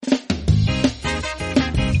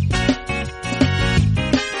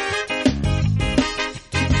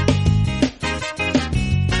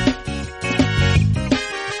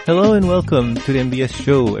Hello and welcome to the MBS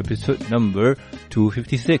show, episode number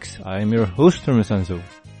 256. I am your host, Norman Sanzo.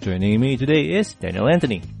 Joining me today is Daniel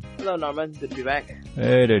Anthony. Hello, Norman. Good to be back.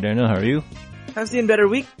 Hey there, Daniel. How are you? I've seen better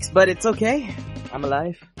weeks, but it's okay. I'm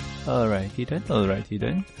alive. Alrighty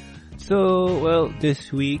then. So, well,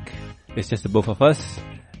 this week, it's just the both of us.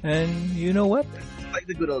 And you know what? Like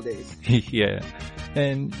the good old days. Yeah.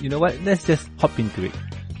 And you know what? Let's just hop into it.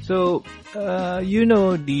 So, you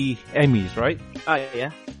know the Emmys, right?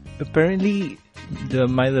 Yeah. Apparently, the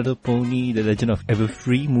My Little Pony, The Legend of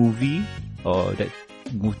Everfree movie, or that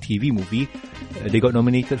TV movie, they got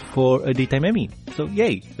nominated for a Daytime Emmy. So,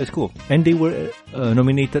 yay, that's cool. And they were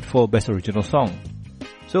nominated for Best Original Song.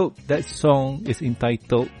 So, that song is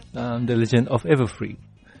entitled The Legend of Everfree.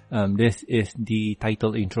 This is the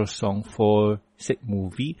title intro song for said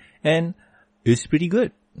movie, and it's pretty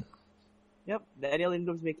good. Yep, Daniel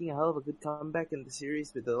Ingram's making a hell of a good comeback in the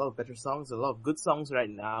series with a lot of better songs, a lot of good songs right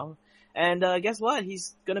now. And guess what?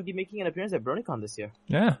 He's gonna be making an appearance at BronyCon this year.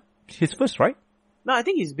 Yeah, his first, right? No, I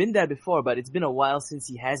think he's been there before, but it's been a while since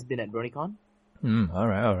he has been at BronyCon.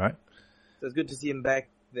 Alright. So it's good to see him back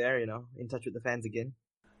there, in touch with the fans again.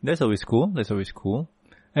 That's always cool.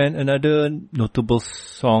 And another notable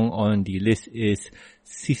song on the list is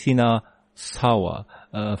Sisina Sawa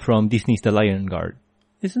from Disney's The Lion Guard.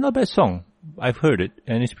 It's not a bad song. I've heard it,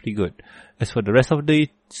 and it's pretty good. As for the rest of the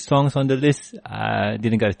songs on the list, I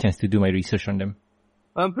didn't get a chance to do my research on them.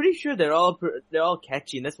 I'm pretty sure they're all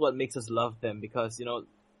catchy, and that's what makes us love them, because,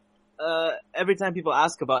 every time people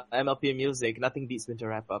ask about MLP music, nothing beats Winter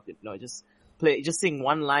Wrap Up. Just sing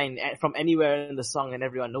one line from anywhere in the song and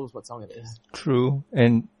everyone knows what song it is. True,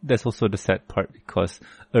 and that's also the sad part, because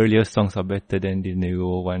earlier songs are better than the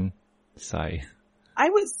newer one. Sigh. I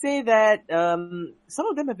would say that some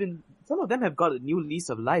of them have got a new lease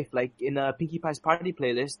of life, like in Pinkie Pie's Party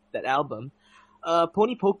Playlist, that album.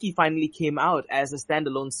 Pony Pokey finally came out as a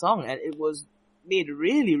standalone song, and it was made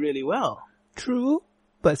really, really well. True,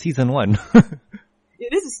 but season 1.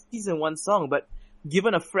 It is a season 1 song, but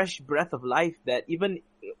given a fresh breath of life that even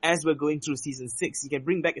as we're going through season 6, you can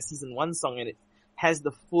bring back a season 1 song and it has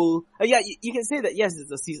the full... you can say that yes,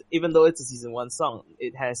 it's a season, even though it's a season 1 song,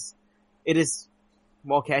 it is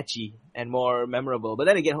more catchy and more memorable. But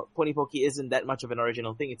then again, Pony Pokey isn't that much of an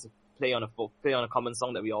original thing. It's a play on a common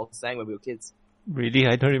song that we all sang when we were kids. Really?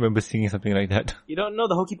 I don't remember singing something like that. You don't know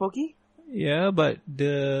the Hokey Pokey? Yeah, but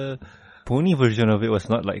the pony version of it was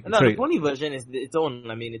not like... No, the pony version is its own.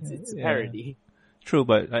 I mean, it's a parody. True,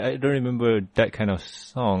 but I don't remember that kind of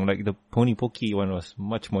song. Like the Pony Pokey one was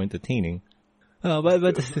much more entertaining. But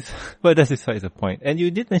that's besides the point. And you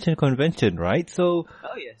did mention convention, right? So,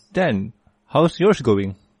 oh yes. Dan, how's yours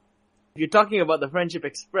going? If you're talking about the Friendship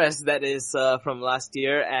Express, that is from last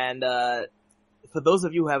year, and for those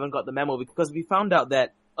of you who haven't got the memo, because we found out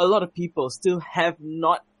that a lot of people still have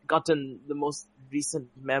not gotten the most recent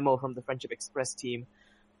memo from the Friendship Express team,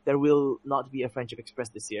 there will not be a Friendship Express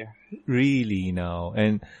this year. Really now?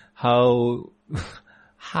 And how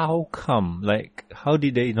come? Like, how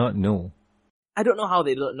did they not know? I don't know how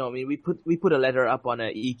they don't know. I mean, we put a letter up on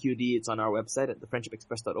a EQD. It's on our website at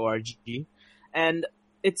thefriendshipexpress.org. And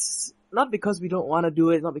it's not because we don't want to do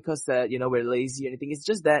it, not because we're lazy or anything. It's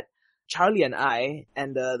just that Charlie and I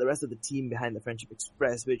and the rest of the team behind the Friendship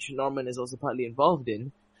Express, which Norman is also partly involved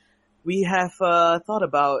in, we have thought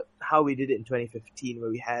about how we did it in 2015, where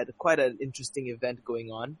we had quite an interesting event going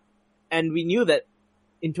on. And we knew that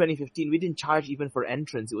in 2015, we didn't charge even for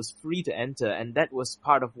entrance. It was free to enter. And that was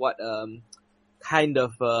part of what kind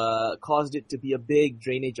of caused it to be a big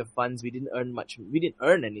drainage of funds. We didn't earn much. We didn't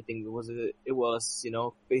earn anything. It was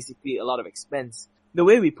basically a lot of expense. The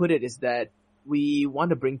way we put it is that we want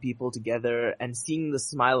to bring people together, and seeing the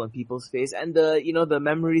smile on people's face and the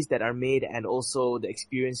memories that are made and also the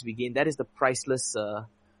experience we gain, that is the priceless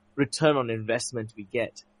return on investment we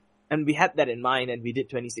get. And we had that in mind, and we did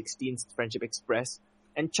 2016's Friendship Express.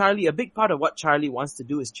 And Charlie, a big part of what Charlie wants to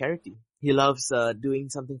do is charity. He loves doing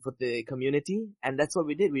something for the community, and that's what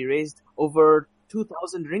we did. We raised over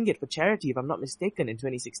 2,000 ringgit for charity, if I'm not mistaken, in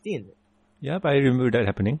 2016. Yep, I remember that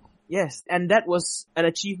happening. Yes, and that was an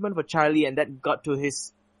achievement for Charlie, and that got to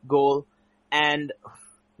his goal. And,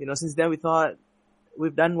 since then we thought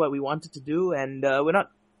we've done what we wanted to do, and we're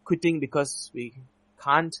not quitting because we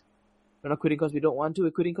can't. We're not quitting because we don't want to.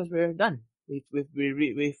 We're quitting because we're done.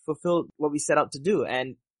 We've fulfilled what we set out to do,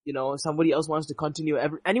 and somebody else wants to continue.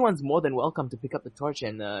 Anyone's more than welcome to pick up the torch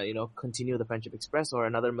and continue the Friendship Express or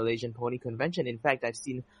another Malaysian pony convention. In fact, I've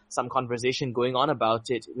seen some conversation going on about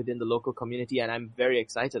it within the local community, and I'm very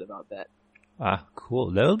excited about that. Ah,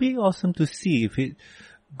 cool. That'll be awesome to see if it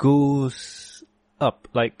goes up.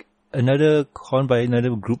 Like, another con by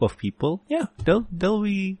another group of people, yeah, they'll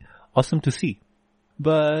be awesome to see.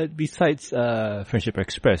 But besides Friendship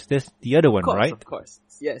Express, there's the other one, right? Of course.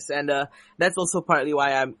 Yes, and that's also partly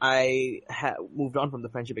why I moved on from the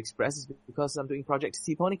Friendship Express, is because I'm doing Project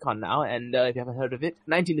C PonyCon now, and if you haven't heard of it,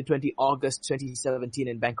 19 to 20 August 2017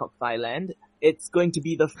 in Bangkok, Thailand. It's going to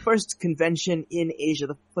be the first convention in Asia,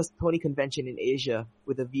 the first pony convention in Asia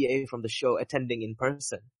with a VA from the show attending in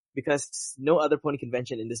person. Because no other pony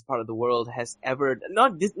convention in this part of the world has ever,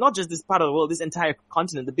 not just this part of the world, this entire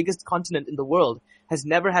continent, the biggest continent in the world, has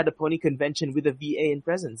never had a pony convention with a VA in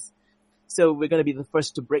presence. So we're going to be the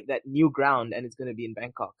first to break that new ground, and it's going to be in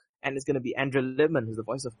Bangkok. And it's going to be Andrea Libman, who's the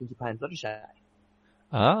voice of Pinkie Pie and Fluttershy.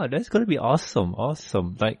 Ah, that's going to be awesome.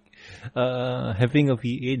 Like, having a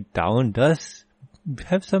VA down does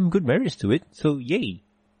have some good merits to it. So yay.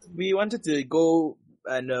 We wanted to go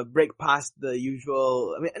and break past the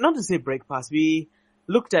usual, I mean, not to say break past, we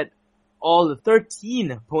looked at all the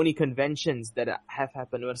 13 pony conventions that have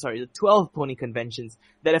happened, the 12 pony conventions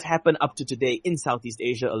that have happened up to today in Southeast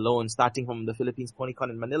Asia alone, starting from the Philippines PonyCon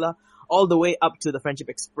in Manila, all the way up to the Friendship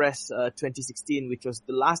Express 2016, which was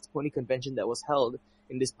the last pony convention that was held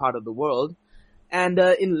in this part of the world. And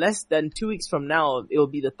in less than 2 weeks from now, it will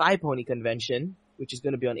be the Thai Pony Convention, which is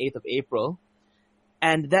going to be on 8th of April.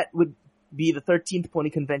 And that would be the 13th pony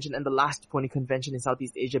convention and the last pony convention in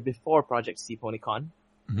Southeast Asia before Project C PonyCon.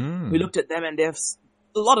 We looked at them and they have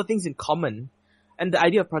a lot of things in common. And the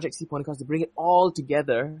idea of Project C PonyCon is to bring it all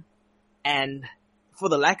together and, for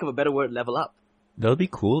the lack of a better word, level up. That'll be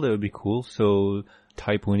cool. So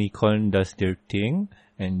Thai PonyCon does their thing,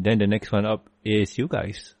 and then the next one up is you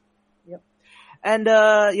guys. Yep. And,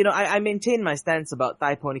 I maintain my stance about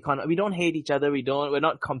Thai PonyCon. We don't hate each other. We're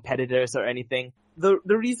not competitors or anything. The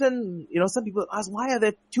reason, some people ask, why are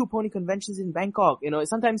there 2 pony conventions in Bangkok? It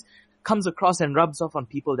sometimes comes across and rubs off on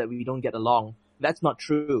people that we don't get along. That's not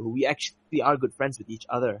true. We actually are good friends with each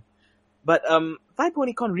other. But, Thai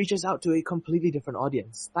PonyCon reaches out to a completely different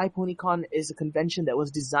audience. Thai PonyCon is a convention that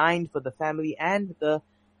was designed for the family and the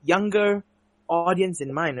younger audience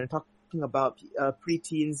in mind. I'm talking about,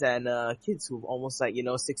 preteens and, kids who've almost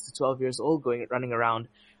 6 to 12 years old running around.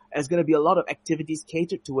 There's going to be a lot of activities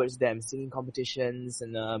catered towards them, singing competitions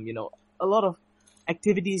and, a lot of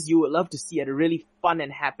activities you would love to see at a really fun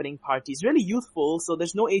and happening party. It's really youthful, so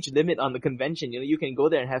there's no age limit on the convention. You can go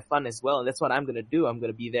there and have fun as well, and that's what I'm going to do. I'm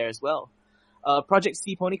going to be there as well. Project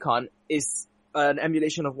C PonyCon is an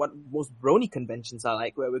emulation of what most brony conventions are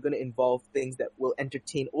like, where we're going to involve things that will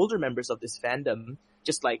entertain older members of this fandom,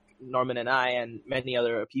 just like Norman and I and many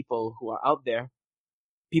other people who are out there.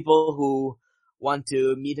 People who want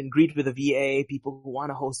to meet and greet with a VA, people who want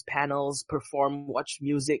to host panels, perform, watch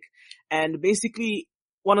music. And basically,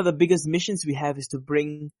 one of the biggest missions we have is to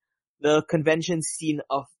bring the convention scene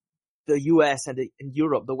of the US and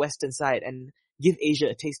Europe, the Western side, and give Asia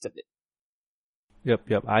a taste of it.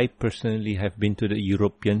 Yep. I personally have been to the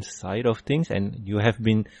European side of things, and you have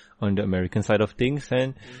been on the American side of things,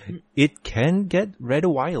 and it can get rather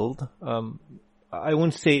wild. I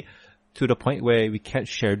won't say to the point where we can't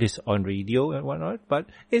share this on radio and whatnot, but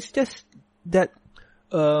it's just that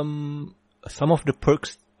some of the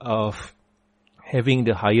perks of having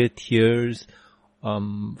the higher tiers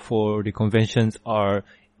for the conventions are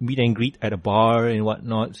meet and greet at a bar and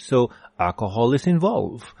whatnot, so alcohol is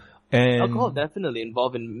involved. And alcohol definitely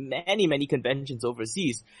involved in many, many conventions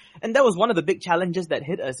overseas. And that was one of the big challenges that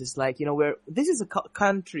hit us, is this is a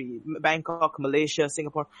country, Bangkok, Malaysia,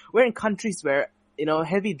 Singapore, we're in countries where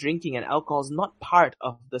heavy drinking and alcohol is not part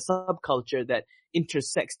of the subculture that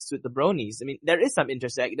intersects with the bronies. I mean, there is some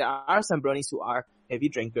intersect. There are some bronies who are heavy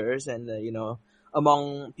drinkers and,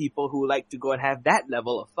 among people who like to go and have that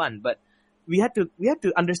level of fun. But we had to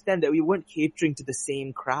understand that we weren't catering to the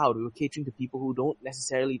same crowd. We were catering to people who don't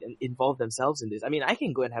necessarily involve themselves in this. I mean, I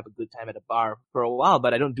can go and have a good time at a bar for a while,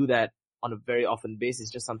 but I don't do that on a very often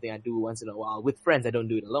basis. Just something I do once in a while with friends. I don't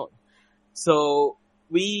do it alone. So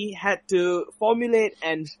we had to formulate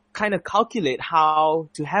and kind of calculate how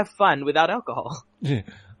to have fun without alcohol.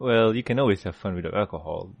 Well, you can always have fun without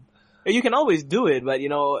alcohol. You can always do it, but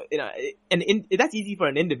that's easy for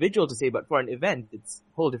an individual to say, but for an event, it's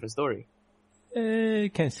a whole different story.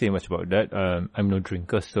 Can't say much about that. I'm no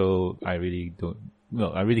drinker, so I really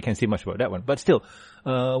can't say much about that one. But still,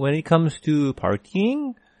 when it comes to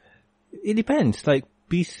partying, it depends. Like,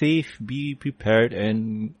 be safe, be prepared,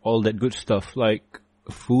 and all that good stuff. Like,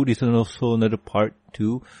 food is also another part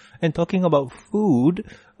too. And talking about food,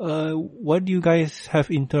 what do you guys have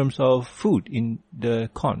in terms of food in the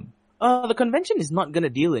con? The convention is not gonna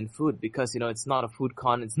deal in food because, it's not a food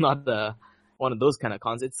con. It's not one of those kind of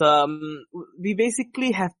cons. It's we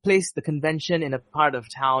basically have placed the convention in a part of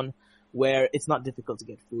town where it's not difficult to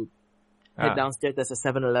get food. Head downstairs, there's a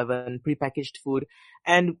 7-Eleven, prepackaged food,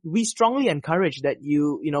 and we strongly encourage that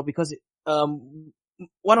because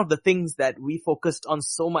one of the things that we focused on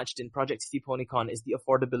so much in Project City PonyCon is the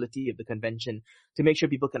affordability of the convention, to make sure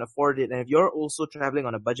people can afford it. And if you're also traveling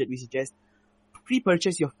on a budget, we suggest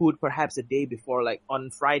pre-purchase your food perhaps a day before, like on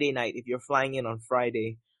Friday night. If you're flying in on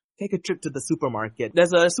Friday, take a trip to the supermarket.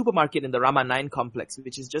 There's a supermarket in the Rama 9 complex,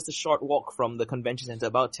 which is just a short walk from the convention center,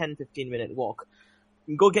 about 10-15 minute walk.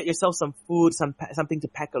 Go get yourself some food, something to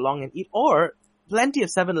pack along and eat, or plenty of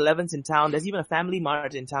 7-Elevens in town. There's even a Family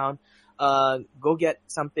Mart in town. Go get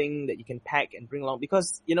something that you can pack and bring along,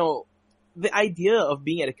 because, the idea of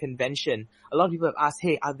being at a convention, a lot of people have asked,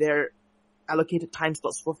 hey, are there allocated time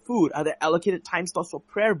slots for food? Are there allocated time slots for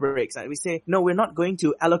prayer breaks? And we say, no, we're not going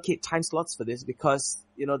to allocate time slots for this, because,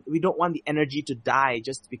 we don't want the energy to die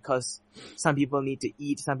just because some people need to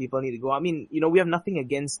eat, some people need to go. I mean, we have nothing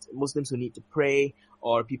against Muslims who need to pray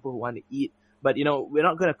or people who want to eat. But, we're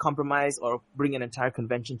not going to compromise or bring an entire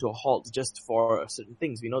convention to a halt just for certain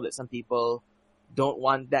things. We know that some people don't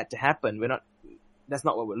want that to happen. That's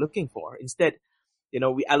not what we're looking for. Instead,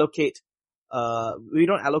 we allocate, we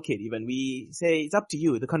don't allocate even. We say, it's up to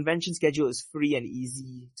you. The convention schedule is free and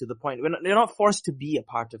easy to the point. You're not forced to be a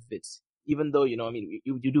part of it. Even though, you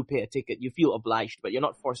do pay a ticket, you feel obliged, but you're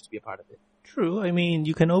not forced to be a part of it. True. I mean,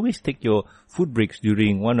 you can always take your food breaks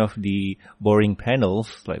during one of the boring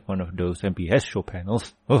panels, like one of those MBS show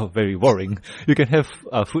panels. Oh, very boring. You can have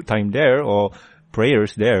food time there or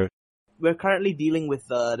prayers there. We're currently dealing with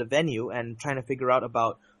the venue and trying to figure out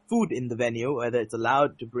about food in the venue, whether it's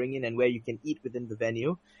allowed to bring in and where you can eat within the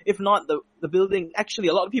venue. If not, the building, actually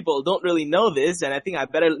a lot of people don't really know this, and I think I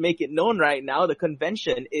better make it known right now. The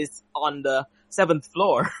convention is on the 7th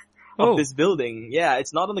floor of this building. Yeah,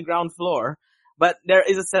 it's not on the ground floor, but there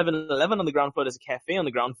is a 7-Eleven on the ground floor. There's a cafe on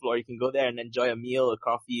the ground floor. You can go there and enjoy a meal or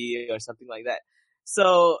coffee or something like that.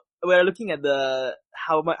 So we're looking at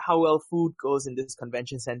how well food goes in this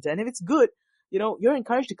convention center, and if it's good, you're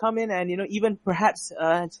encouraged to come in and, even perhaps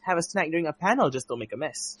have a snack during a panel. Just don't make a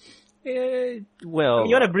mess. Well,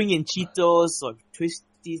 you want to bring in Cheetos or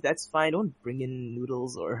Twisties, that's fine. Don't bring in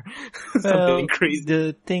noodles or something crazy.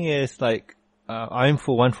 The thing is, I'm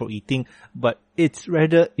for eating, but it's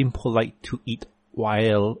rather impolite to eat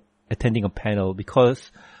while attending a panel,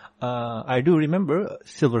 because I do remember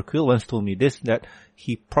Silver Quill once told me this, that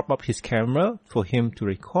he propped up his camera for him to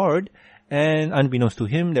record, and unbeknownst to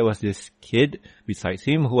him, there was this kid besides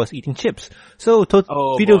him who was eating chips. So,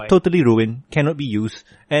 video totally ruined, cannot be used,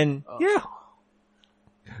 and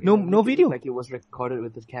no video. Like it was recorded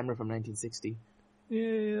with the camera from 1960.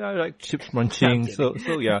 Yeah, I like chips munching, so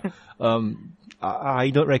yeah. I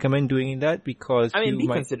don't recommend doing that, because be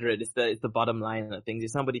considerate. It's the bottom line of things.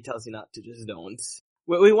 If somebody tells you not to, just don't.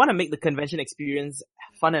 We want to make the convention experience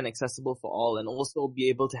fun and accessible for all, and also be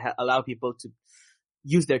able to allow people to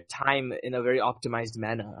use their time in a very optimized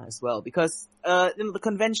manner as well. Because in the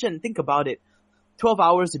convention, think about it, 12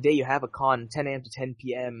 hours a day you have a con, 10 a.m. to 10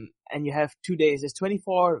 p.m., and you have 2 days. There's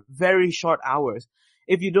 24 very short hours.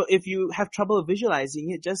 If you have trouble visualizing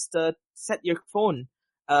it, just set your phone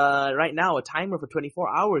right now a timer for 24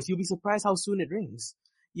 hours. You'll be surprised how soon it rings.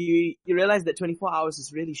 You realize that 24 hours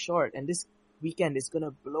is really short, and this weekend is gonna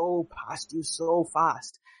blow past you so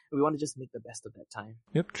fast. We want to just make the best of that time.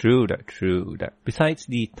 Yep, true that. Besides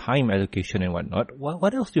the time allocation and whatnot,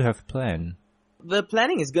 what else do you have planned? The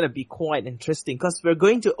planning is going to be quite interesting, because we're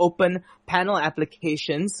going to open panel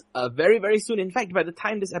applications very, very soon. In fact, by the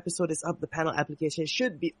time this episode is up, the panel application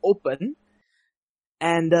should be open.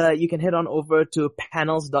 And you can head on over to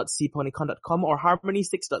panels.cponycon.com or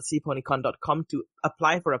harmony6.cponycon.com to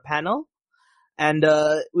apply for a panel. And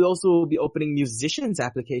we also will be opening musicians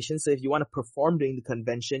applications. So if you want to perform during the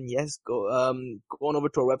convention, yes, go on over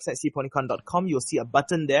to our website, cponycon.com. You'll see a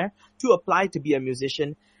button there to apply to be a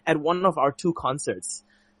musician at one of our 2 concerts.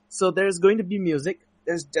 So there's going to be music.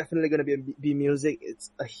 There's definitely going to be music. It's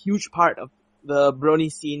a huge part of the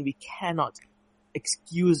Brony scene. We cannot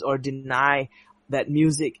excuse or deny that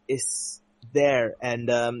music is there. And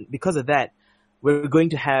because of that, we're going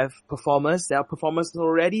to have performers. There are performers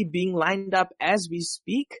already being lined up as we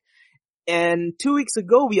speak. And 2 weeks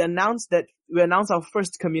ago, we announced our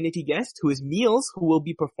first community guest, who is Meals, who will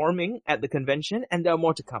be performing at the convention, and there are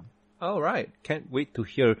more to come. All right. Can't wait to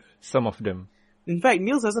hear some of them. In fact,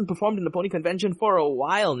 Meals hasn't performed in the Pony Convention for a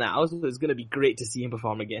while now, so it's going to be great to see him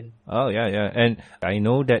perform again. Oh, yeah. And I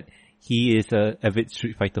know that he is an avid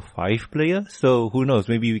Street Fighter V player, so who knows,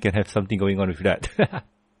 maybe we can have something going on with that.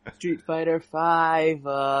 Street Fighter 5,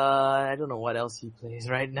 I don't know what else he plays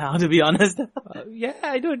right now, to be honest. Yeah,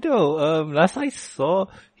 I don't know. Last I saw,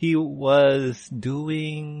 he was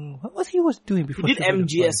doing... What was he doing He before? did Street Fighter 5?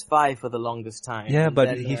 MGS 5 for the longest time. Yeah, and but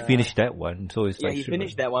then, he finished that one, so it's Yeah, like... he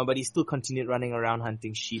finished that one, but he still continued running around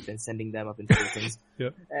hunting sheep and sending them up into the things. Yeah.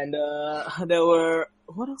 And, there were...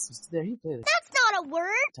 What else was there? He played That's not a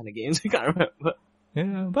word. a ton of games, I can't remember.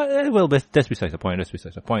 Yeah, but well, that's besides the point. That's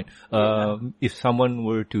besides the point. If someone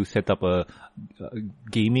were to set up a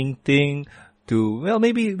gaming thing to,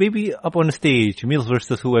 maybe up on the stage, Mills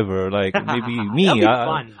versus whoever, like maybe me. That'll be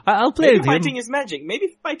fun. I'll play Maybe with him. fighting is magic.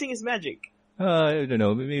 Maybe fighting is magic. I don't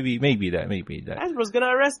know. Maybe that. Hasbro's gonna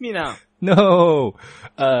arrest me now. No.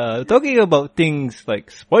 Talking about things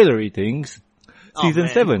like spoilery things. Season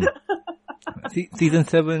 7. Season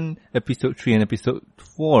 7, episode 3 and episode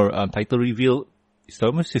 4, title reveal. It's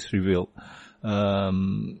almost just revealed. I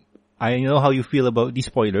know how you feel about these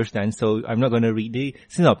spoilers, Dan, so I'm not going to read the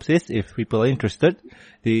synopsis. If people are interested,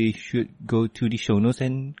 they should go to the show notes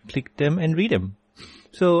and click them and read them.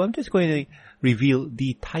 So I'm just going to reveal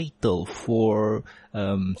the title for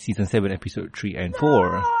season 7, episode 3 and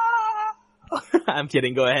 4. I'm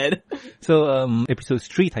kidding, go ahead. So episode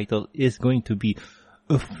 3 title is going to be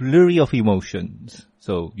A Flurry of Emotions.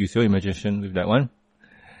 So use your imagination with that one.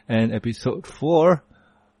 And episode 4,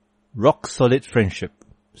 Rock Solid Friendship.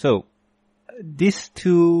 So, these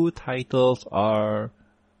two titles are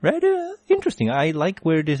rather interesting. I like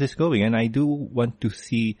where this is going, and I do want to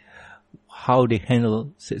see how they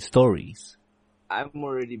handle stories. I'm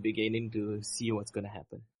already beginning to see what's going to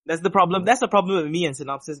happen. That's the problem. That's the problem with me and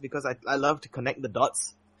synopsis, because I love to connect the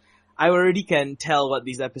dots. I already can tell what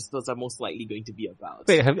these episodes are most likely going to be about.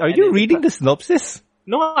 Wait, are you reading the synopsis?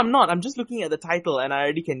 No, I'm not. I'm just looking at the title and I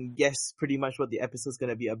already can guess pretty much what the episode's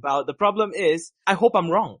gonna be about. The problem is, I hope I'm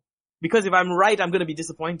wrong. Because if I'm right, I'm gonna be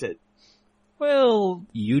disappointed. Well,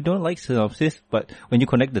 you don't like synopsis, but when you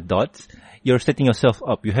connect the dots, you're setting yourself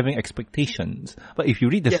up. You're having expectations. But if you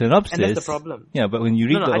read the synopsis... and that's the problem. Yeah, but when you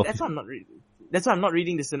read that's why I'm not reading. That's why I'm not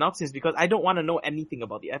reading the synopsis, because I don't want to know anything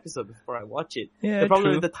about the episode before I watch it. Yeah, the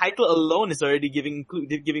problem true. is the title alone is already giving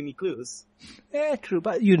me clues. Yeah, true.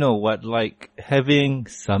 But you know what? Like, having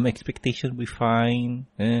some expectation we fine.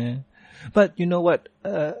 But you know what?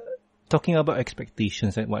 Talking about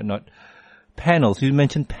expectations and whatnot, panels. You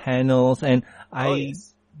mentioned panels, and I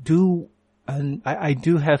do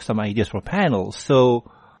have some ideas for panels. So,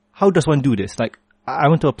 how does one do this? Like, I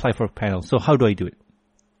want to apply for a panel. So, how do I do it?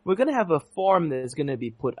 We're going to have a form that is going to be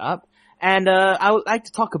put up. And I would like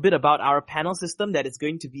to talk a bit about our panel system, that it's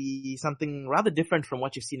going to be something rather different from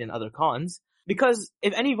what you've seen in other cons. Because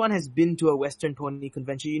if anyone has been to a Western pony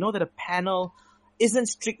convention, you know that a panel isn't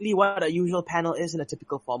strictly what a usual panel is in a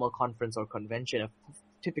typical formal conference or convention. A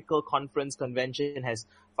typical conference convention has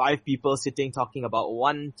 5 people sitting talking about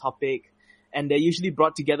one topic, and they're usually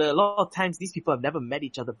brought together. A lot of times these people have never met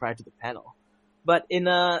each other prior to the panel. But in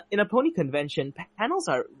a pony convention, panels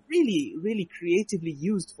are really, really creatively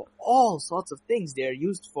used for all sorts of things. They're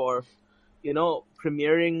used for,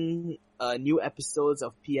 premiering new episodes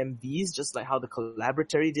of PMVs, just like how the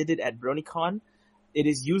Collaboratory did it at BronyCon. It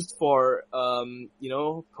is used for,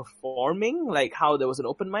 performing, like how there was an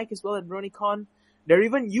open mic as well at BronyCon. They're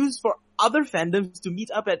even used for other fandoms to meet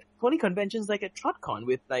up at pony conventions, like at TrotCon,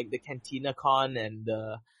 with like the Cantina Con and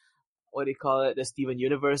the Steven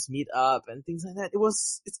Universe meetup and things like that.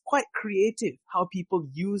 It's quite creative how people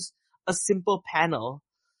use a simple panel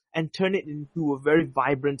and turn it into a very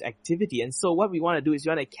vibrant activity. And so what we want to do is we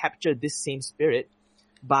want to capture this same spirit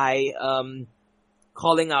by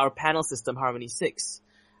calling our panel system Harmony 6.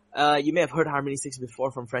 You may have heard Harmony 6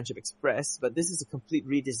 before from Friendship Express, but this is a complete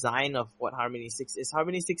redesign of what Harmony 6 is.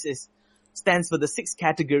 Harmony 6 stands for the 6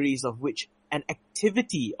 categories of which an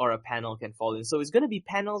activity or a panel can fall in. So it's going to be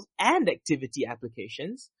panels and activity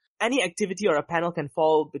applications. Any activity or a panel can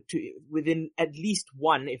fall within at least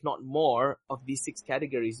one, if not more, of these 6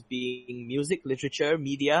 categories, being music, literature,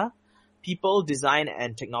 media, people, design,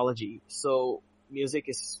 and technology. So music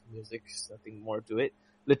is music, nothing more to it.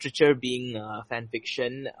 Literature being fan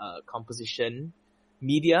fiction, composition.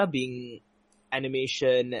 Media being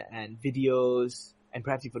animation and videos, and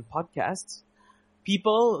perhaps even podcasts.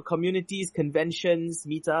 People, communities, conventions,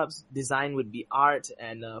 meetups. Design would be art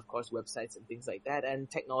and, of course, websites and things like that. And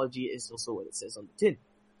technology is also what it says on the tin.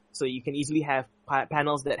 So you can easily have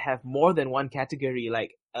panels that have more than one category,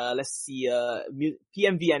 like, let's see,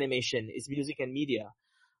 PMV animation is music and media.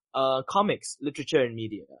 Comics, literature and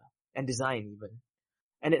media. And design even.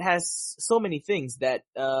 And it has so many things that,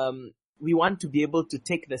 we want to be able to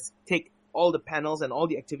take all the panels and all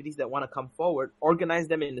the activities that want to come forward, organize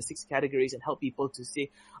them in the 6 categories and help people to say,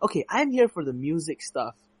 okay, I'm here for the music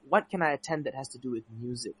stuff. What can I attend that has to do with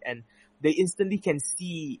music? And they instantly can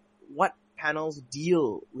see what panels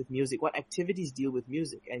deal with music, what activities deal with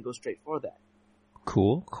music, and go straight for that.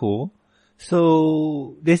 Cool.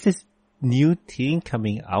 So there's this new thing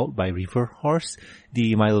coming out by River Horse,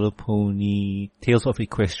 the My Little Pony Tales of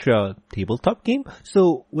Equestria tabletop game.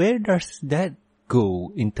 So where does that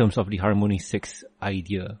go in terms of the Harmony 6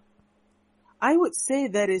 idea? I would say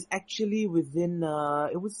that is actually within,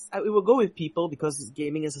 it will go with people because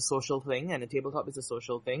gaming is a social thing and a tabletop is a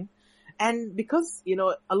social thing. And because,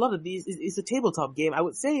 a lot of these is a tabletop game, I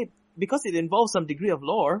would say because it involves some degree of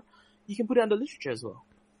lore, you can put it under literature as well.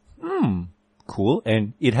 Cool.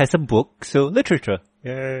 And it has a book, so literature.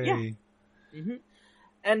 Yay. Yeah. Mm-hmm.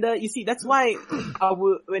 And you see, that's why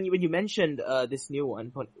when you mentioned this new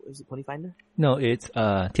one, is it Pony Finder? No, it's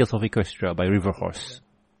Tales of Equestria by River Horse.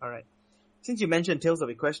 All right. Since you mentioned Tales of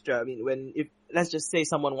Equestria, I mean, if let's just say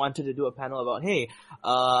someone wanted to do a panel about, hey,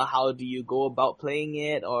 how do you go about playing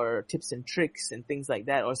it, or tips and tricks and things like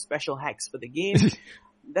that, or special hacks for the game,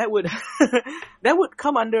 that would that would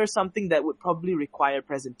come under something that would probably require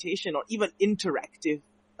presentation or even interactive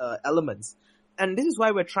elements. And this is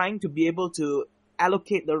why we're trying to be able to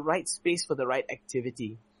allocate the right space for the right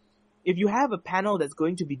activity. If you have a panel that's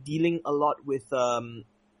going to be dealing a lot with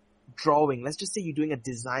drawing, let's just say you're doing a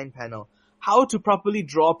design panel, how to properly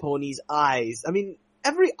draw ponies' eyes. I mean,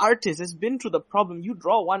 every artist has been through the problem. You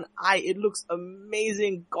draw one eye, it looks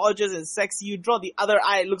amazing, gorgeous, and sexy. You draw the other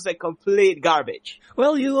eye, it looks like complete garbage.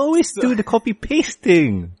 Well, you always do the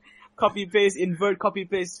copy-pasting. Copy-paste, invert,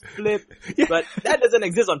 copy-paste, flip. Yeah. But that doesn't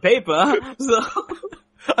exist on paper. So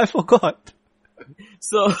I forgot.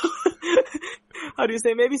 So, how do you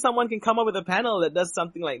say, maybe someone can come up with a panel that does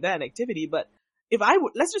something like that, an activity, but if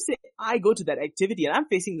let's just say I go to that activity and I'm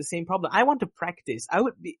facing the same problem, I want to practice.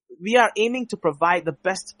 We are aiming to provide the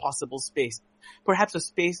best possible space. Perhaps a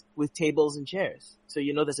space with tables and chairs. So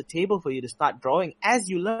there's a table for you to start drawing as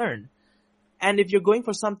you learn. And if you're going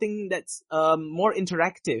for something that's more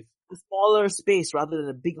interactive, a smaller space rather than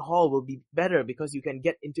a big hall will be better because you can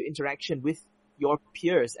get into interaction with your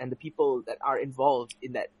peers and the people that are involved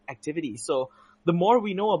in that activity. So the more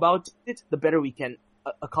we know about it, the better we can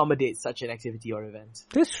accommodate such an activity or event.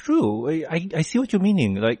 That's true. I see what you're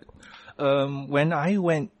meaning. Like, when I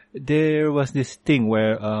went, there was this thing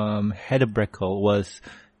where, Heather Breckel was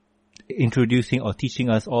introducing or teaching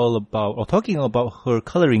us all about, or talking about her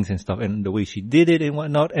colorings and stuff and the way she did it and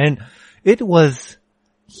whatnot. And it was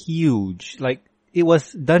huge. Like, it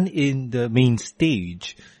was done in the main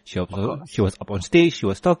stage. She was up on stage, she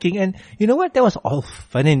was talking, and you know what? That was all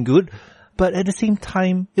fun and good. But at the same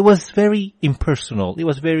time, it was very impersonal. It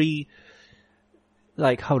was very,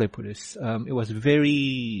 like, how do I put this? It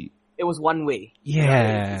was one way.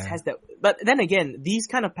 Yeah. It has that. But then again, these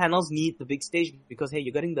kind of panels need the big stage because, hey,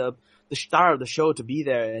 you're getting the star of the show to be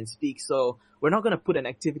there and speak. So we're not going to put an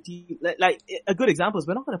activity, like a good example is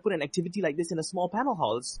we're not going to put an activity like this in a small panel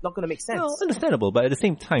hall. It's not going to make sense. No, understandable. But at the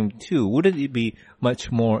same time, too, wouldn't it be much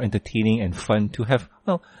more entertaining and fun to have,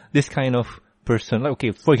 this kind of person? Like,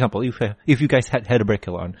 okay, for example, if you guys had Heather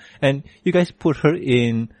Breckel on and you guys put her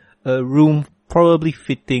in a room probably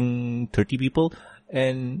fitting 30 people,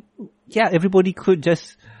 and yeah, everybody could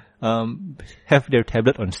just have their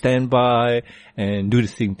tablet on standby and do the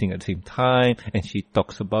same thing at the same time, and she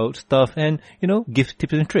talks about stuff and, gives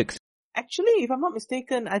tips and tricks. Actually, if I'm not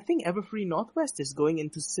mistaken, I think Everfree Northwest is going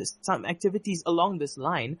into some activities along this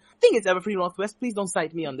line. I think it's Everfree Northwest. Please don't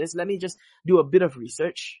cite me on this. Let me just do a bit of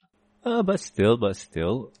research. But still,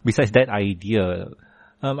 besides that idea,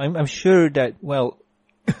 I'm sure that,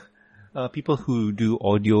 people who do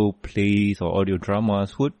audio plays or audio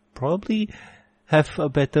dramas would probably have a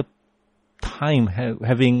better time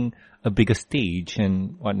having a bigger stage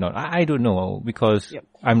and whatnot. I don't know because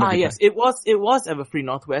I'm not. Yes, it was Everfree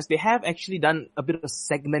Northwest. They have actually done a bit of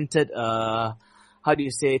segmented,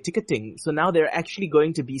 ticketing. So now there are actually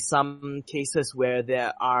going to be some cases where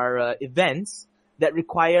there are events that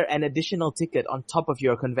require an additional ticket on top of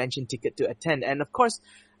your convention ticket to attend. And of course,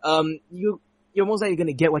 you're most likely going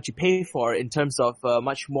to get what you pay for in terms of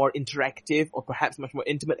much more interactive or perhaps much more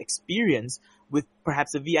intimate experience with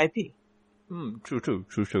perhaps a VIP.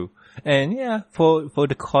 True. And yeah, for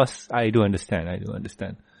the cost, I do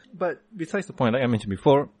understand. But besides the point, like I mentioned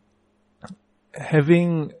before,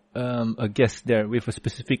 having a guest there with a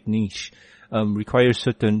specific niche requires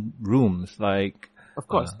certain rooms, like. Of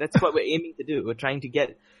course, that's what we're aiming to do. We're trying to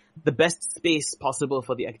get the best space possible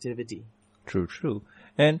for the activity. True.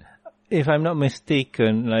 And if I'm not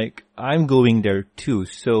mistaken, like, I'm going there too.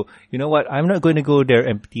 So, you know what? I'm not going to go there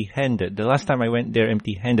empty-handed. The last time I went there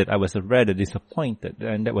empty-handed, I was rather disappointed.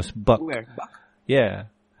 And that was Buck. Where? Buck? Yeah.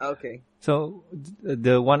 Okay. So,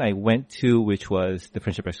 the one I went to, which was the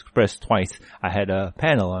Friendship Express twice, I had a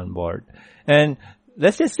panel on board. And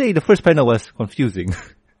let's just say the first panel was confusing.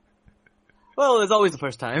 Well, it's always the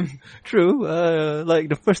first time. True. Like,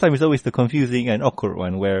 the first time is always the confusing and awkward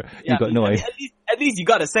one where you got no idea. At least you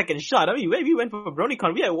got a second shot. I mean, when we went for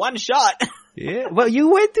BronyCon, we had one shot. Yeah. Well, you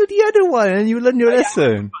went to the other one and you learned your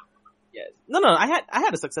lesson. Yes. No, I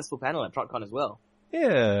had a successful panel at TrotCon as well.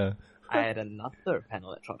 Yeah. I had another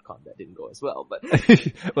panel at TrotCon that didn't go as well, but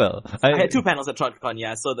well, I had two panels at TrotCon,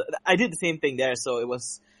 yeah. So I did the same thing there. So it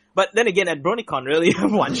was, but then again at BronyCon, really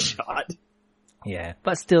one shot. Yeah,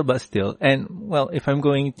 but still. And well, if I'm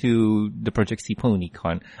going to the Project C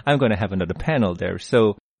PonyCon, I'm going to have another panel there.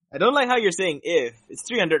 So I don't like how you're saying if. It's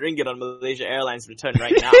 300 ringgit on Malaysia Airlines return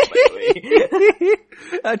right now, by the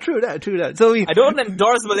way. True that. So I don't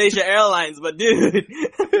endorse Malaysia Airlines, but dude.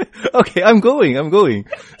 Okay, I'm going.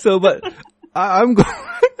 So, but I'm going.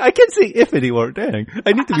 I can't say if anymore. Dang,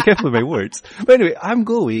 I need to be careful with my words. But anyway, I'm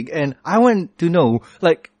going, and I want to know,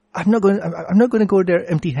 like, I'm not going to go there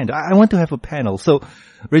empty-handed. I want to have a panel. So,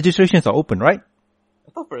 registrations are open, right?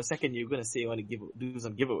 I thought for a second you were going to say you want to do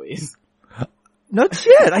some giveaways. Not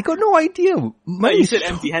yet. I got no idea. You said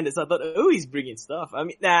empty-handed, so I thought, oh, he's bringing stuff. I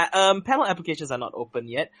mean, panel applications are not open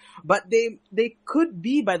yet, but they could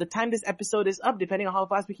be by the time this episode is up, depending on how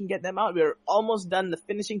fast we can get them out. We're almost done. The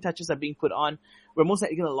finishing touches are being put on. We're most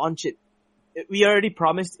likely going to launch it. We already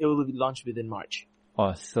promised it will be launched within March.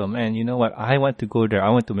 Awesome. And you know what? I want to go there. I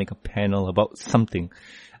want to make a panel about something.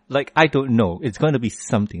 Like, I don't know. It's going to be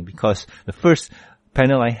something because the first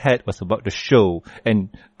panel I had was about the show and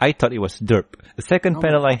I thought it was derp. The second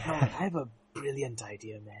panel I had... I have a brilliant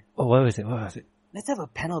idea, man. Oh, what was it? Let's have a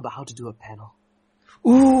panel about how to do a panel.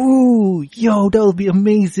 Ooh, yo, that would be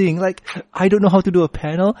amazing. Like, I don't know how to do a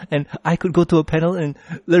panel and I could go to a panel and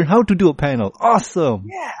learn how to do a panel. Awesome.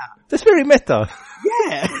 Yeah. That's very meta.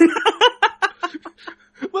 Yeah.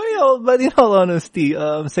 But in all honesty,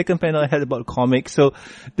 second panel I had about comics. So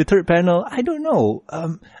the third panel, I don't know.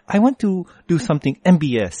 I want to do something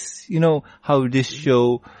MBS. You know how this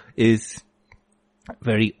show is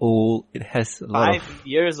very old. It has a lot 5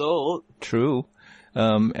 years old. True.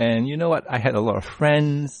 And you know what? I had a lot of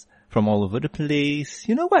friends from all over the place.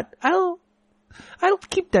 You know what? I'll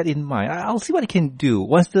keep that in mind. I'll see what I can do.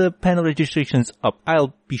 Once the panel registration's up,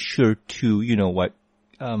 I'll be sure to, you know what,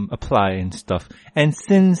 apply and stuff. And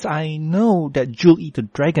since I know that Jewel Eater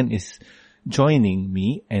Dragon is joining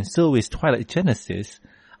me, and so is Twilight Genesis,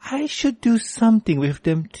 I should do something with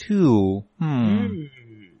them too.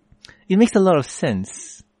 It makes a lot of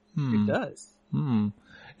sense. It does.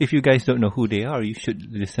 If you guys don't know who they are, you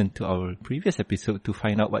should listen to our previous episode to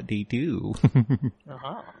find out what they do.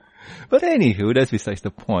 But anywho, that's besides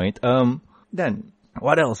the point. Then,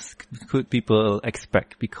 what else could people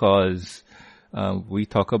expect? Because we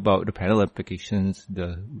talk about the panel applications,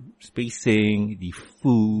 the spacing, the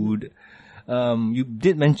food. You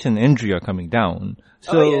did mention Andrea coming down.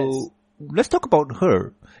 So, yes. Let's talk about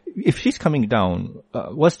her. If she's coming down,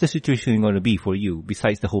 what's the situation going to be for you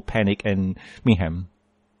besides the whole panic and mayhem?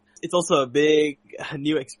 It's also a big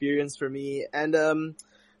new experience for me, and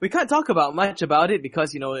we can't talk about much about it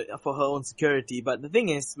because, you know, for her own security. But the thing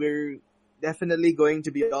is, we're definitely going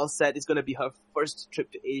to be all set. It's going to be her first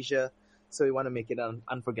trip to Asia, so we want to make it an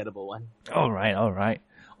unforgettable one. All right.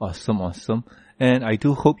 Awesome. And I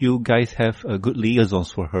do hope you guys have good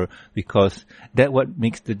liaisons for her, because that what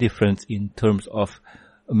makes the difference in terms of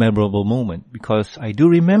a memorable moment. Because I do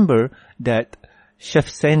remember that Chef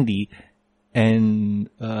Sandy and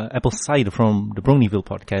Apple Cider from the Bronyville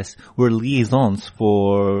podcast were liaisons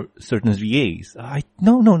for certain VAs.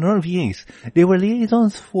 No, not VAs. They were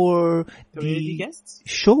liaisons for community the guests?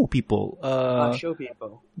 Show people. Show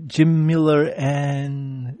people. Jim Miller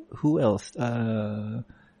and who else?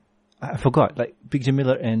 I forgot. Like Big Jim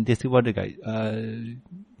Miller and this other guy.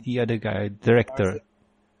 The other guy, director. Larson?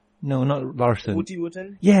 No, not Larson. Woody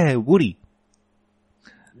Wooten? Yeah, Woody.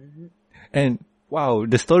 Mm-hmm. And wow,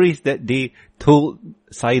 the stories that they told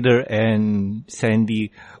Cider and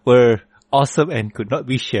Sandy were awesome and could not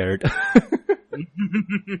be shared.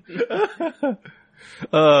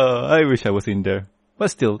 I wish I was in there.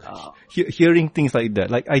 But still, hearing things like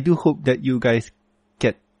that, like I do hope that you guys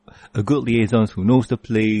get a good liaison who knows the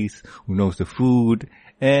place, who knows the food,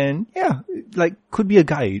 and yeah, like could be a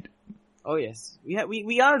guide. Oh yes,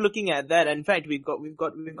 we are looking at that. In fact, we've got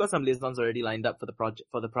some liaisons already lined up for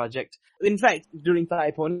the project. In fact, during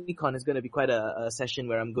Thai PonyCon is going to be quite a session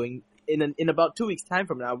where I'm going in about 2 weeks time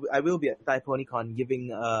from now. I will be at Thai PonyCon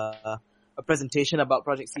giving a presentation about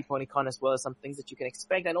Project C PonyCon as well as some things that you can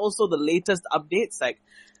expect, and also the latest updates. Like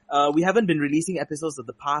we haven't been releasing episodes of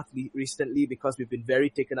The Path recently because we've been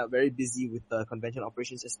very taken up, very busy with the convention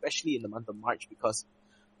operations, especially in the month of March because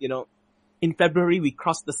in February, we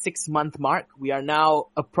crossed the 6-month mark. We are now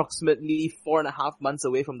approximately 4.5 months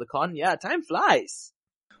away from the con. Yeah, time flies.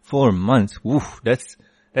 4 months. Oof, that's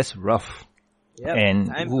rough. Yeah,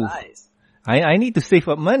 time flies. I need to save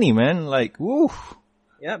up money, man. Like, woof.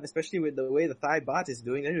 Yeah, especially with the way the Thai baht is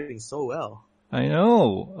doing. They're doing so well. I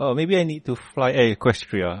know. Oh, maybe I need to fly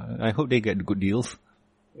Equestria. I hope they get good deals.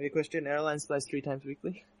 Equestrian Airlines flies 3 times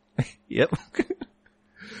weekly. Yep.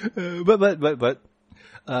 But.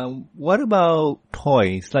 What about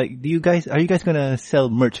toys? Like, are you guys gonna sell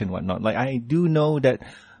merch and whatnot? Like, I do know that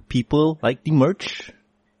people like the merch.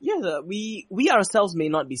 Yeah, we ourselves may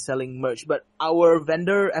not be selling merch, but our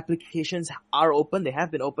vendor applications are open. They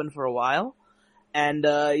have been open for a while. And,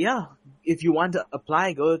 if you want to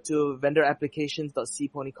apply, go to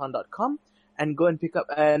vendorapplications.cponycon.com and go and pick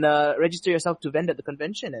up and, register yourself to vend at the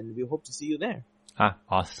convention, and we hope to see you there.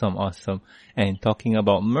 Awesome. And talking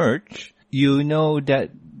about merch, you know that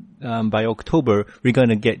by October we're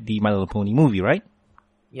gonna get the My Little Pony movie, right?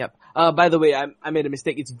 Yep. By the way, I made a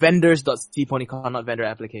mistake. It's vendors.cponycon, not vendor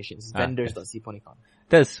applications. It's vendors.cponycon.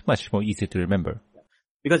 That's much more easier to remember.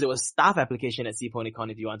 Because it was staff application at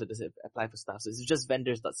cponycon if you wanted to apply for staff. So it's just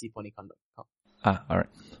vendors.cponycon.com. Alright.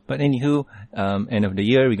 But anywho, end of the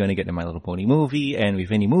year we're gonna get the My Little Pony movie, and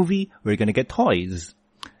with any movie we're gonna get toys.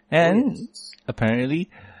 And apparently,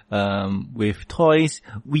 with toys,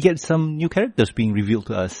 we get some new characters being revealed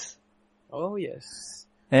to us. Oh, yes.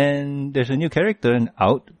 And there's a new character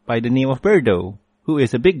out by the name of Birdo, who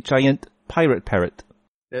is a big giant pirate parrot.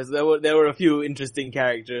 There were a few interesting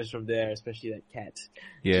characters from there, especially that cat.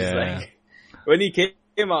 Yeah. Like, when he came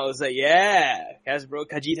out, I was like, yeah, Hasbro,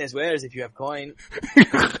 Khajiit swears if you have coin.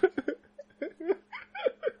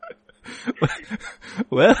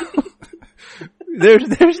 Well, there's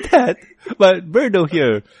that. But Birdo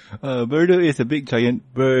here. Birdo is a big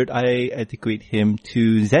giant bird. I equate him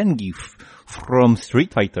to Zangief from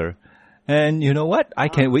Street Fighter. And you know what? I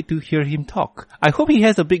can't wait to hear him talk. I hope he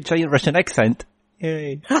has a big giant Russian accent.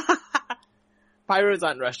 Yay. Pirates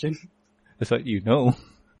aren't Russian. That's what you know.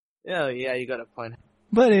 Yeah, you got a point.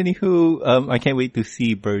 But anywho, I can't wait to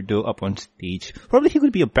see Birdo up on stage. Probably he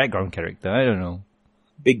could be a background character. I don't know.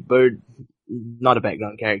 Big Bird, not a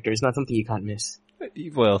background character. It's not something you can't miss.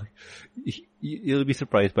 Well, you'll be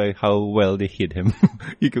surprised by how well they hid him.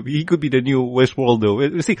 he could be the new West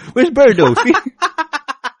Waldo. See, where's Birdo? See?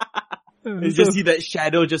 You just see that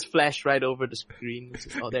shadow just flash right over the screen.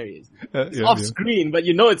 There he is. It's off screen, but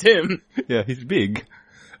you know it's him. Yeah, he's big.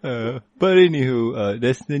 But anywho,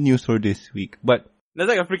 that's the news for this week. But there's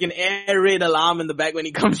like a freaking air raid alarm in the back when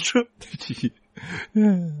he comes through.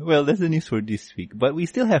 Well, that's the news for this week. But we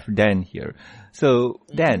still have Dan here. So,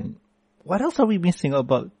 Dan, what else are we missing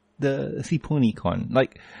about the CPonyCon?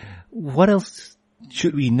 Like, what else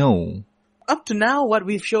should we know? Up to now, what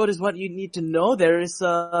we've showed is what you need to know. There is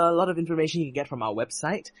a lot of information you can get from our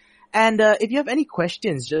website. And if you have any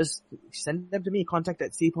questions, just send them to me,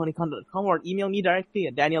 contact@cponycon.com, or email me directly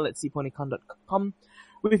at daniel@cponycon.com.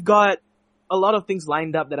 We've got a lot of things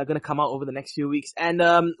lined up that are going to come out over the next few weeks. And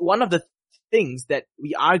one of the things that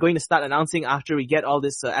we are going to start announcing after we get all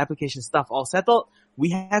this application stuff all settled, we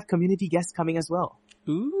have community guests coming as well.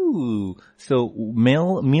 Ooh, so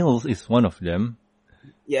Mel Mills is one of them.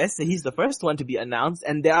 Yes, he's the first one to be announced,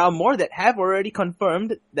 and there are more that have already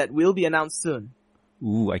confirmed that will be announced soon.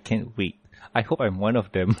 Ooh, I can't wait. I hope I'm one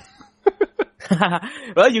of them.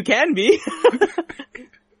 Well, you can be.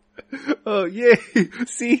 Oh, yay.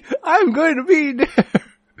 See, I'm going to be there.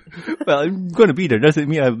 Well, I'm going to be there. Doesn't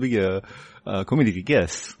mean I'll be a community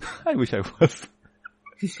guest. I wish I was.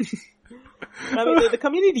 I mean, the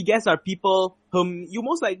community guests are people whom you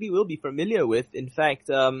most likely will be familiar with. In fact,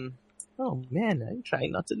 oh man, I'm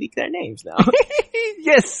trying not to leak their names now.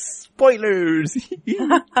 Yes! Spoilers!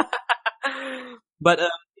 But in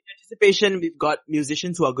anticipation, we've got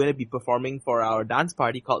musicians who are going to be performing for our dance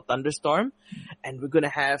party called Thunderstorm. And we're going to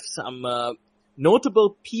have some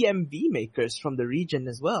notable PMV makers from the region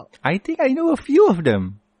as well. I think I know a few of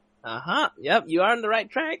them. Yep, you are on the right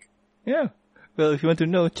track. Yeah. Well, if you want to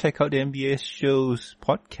know, check out the MBS Show's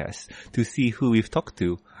podcast to see who we've talked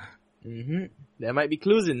to. Mm-hmm. There might be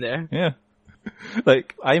clues in there. Yeah.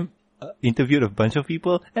 Like, I interviewed a bunch of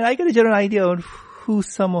people, and I got a general idea on who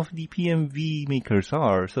some of the PMV makers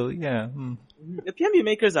are. So yeah. The PMV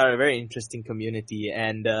makers are a very interesting community,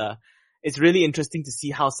 and it's really interesting to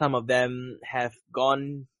see how some of them have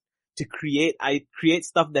gone to create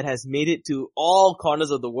stuff that has made it to all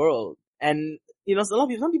corners of the world. And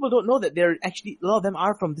some people don't know that they're actually, a lot of them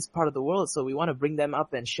are from this part of the world, so we want to bring them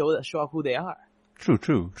up and show off who they are.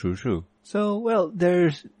 True. So, well,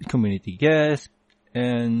 there's community guests,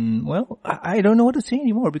 and, well, I don't know what to say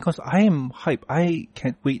anymore because I am hyped. I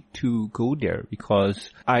can't wait to go there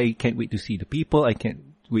because I can't wait to see the people. I can't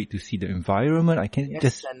wait to see the environment. I can't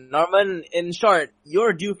And Norman, in short,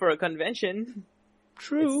 you're due for a convention.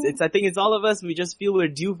 True. I think it's all of us. We just feel we're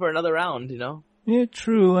due for another round, Yeah,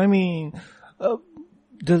 true. I mean,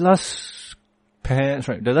 the last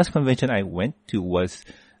convention I went to was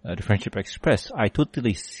the Friendship Express. I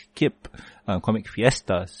totally skipped Comic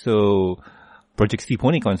Fiesta, so Project C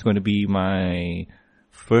PonyCon is going to be my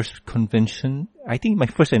first convention. I think my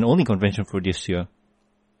first and only convention for this year.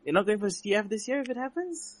 You're not going for CF this year if it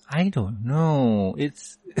happens? I don't know.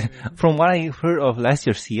 It's from what I heard of last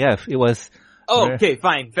year's CF, it was. Oh, okay,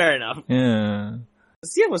 fine, fair enough. Yeah.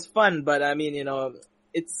 CF was fun, but I mean,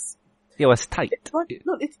 it's. It was tight.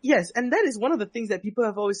 Yes, and that is one of the things that people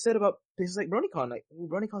have always said about places like BronyCon. Like,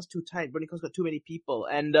 BronyCon's too tight. BronyCon's got too many people,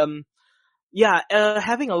 and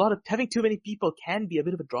having too many people can be a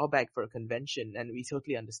bit of a drawback for a convention, and we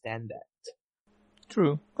totally understand that.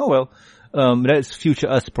 True. Oh well, that's future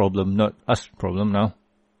us problem, not us problem now.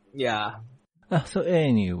 Yeah. So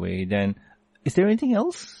anyway, then, is there anything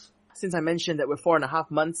else? Since I mentioned that we're 4.5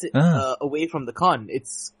 months away from the con,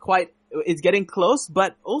 it's it's getting close,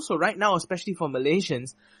 but also right now, especially for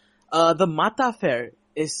Malaysians, the Mata Fair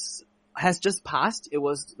has just passed. It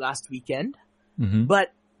was last weekend,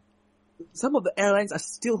 but some of the airlines are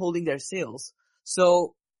still holding their sales.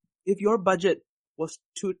 So if your budget was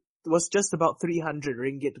just about 300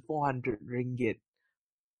 ringgit to 400 ringgit,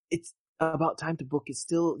 it's about time to book. You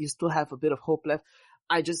still have a bit of hope left.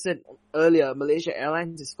 I just said earlier, Malaysia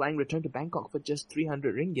Airlines is flying return to Bangkok for just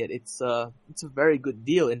 300 ringgit. It's a very good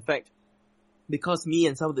deal. In fact, because me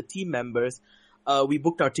and some of the team members, we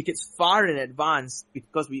booked our tickets far in advance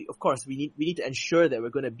because we need to ensure that we're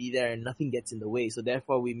going to be there and nothing gets in the way. So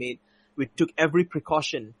therefore we took every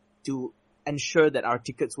precaution to ensure that our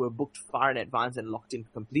tickets were booked far in advance and locked in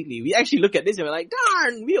completely. We actually look at this and we're like,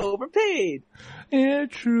 darn, we overpaid. Yeah,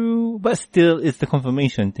 true. But still, it's the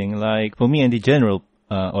confirmation thing. Like, for me and the general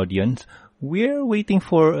audience, we're waiting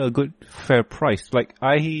for a good fair price. Like,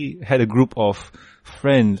 I had a group of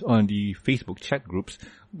friends on the Facebook chat groups.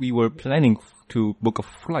 We were planning to book a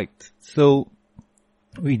flight. So,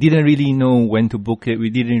 we didn't really know when to book it. We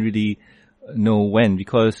didn't really know when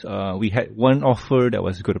because we had one offer that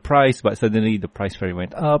was a good price, but suddenly the price fare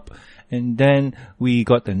went up, and then we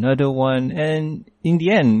got another one, and in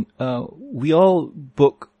the end, we all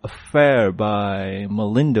booked a fare by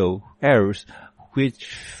Malindo Airs,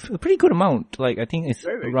 which a pretty good amount. Like, I think it's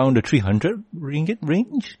around the 300 ringgit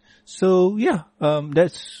range. So yeah,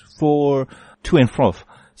 that's for to and fro.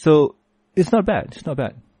 So it's not bad. It's not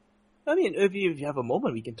bad. I mean, if you have a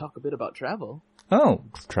moment, we can talk a bit about travel. Oh,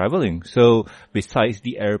 traveling. So besides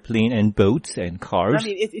the airplane and boats and cars. I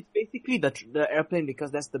mean, it's basically the airplane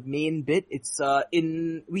because that's the main bit. It's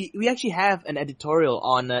we actually have an editorial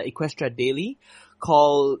on Equestria Daily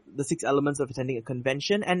called The 6 Elements of Attending a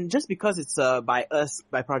Convention, and just because it's by us,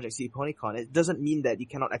 by Project C PonyCon, it doesn't mean that you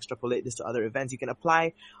cannot extrapolate this to other events. You can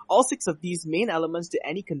apply all 6 of these main elements to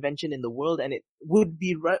any convention in the world and it would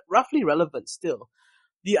be roughly relevant still.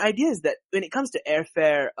 The idea is that when it comes to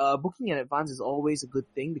airfare, booking in advance is always a good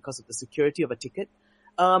thing because of the security of a ticket.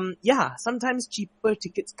 Sometimes cheaper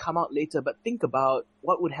tickets come out later, but think about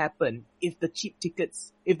what would happen if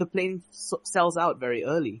the plane sells out very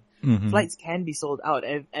early. Mm-hmm. Flights can be sold out,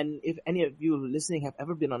 and if any of you listening have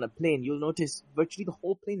ever been on a plane, you'll notice virtually the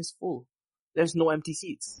whole plane is full. There's no empty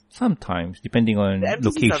seats. Sometimes, depending on the empty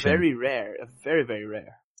location. Seats are very rare, very, very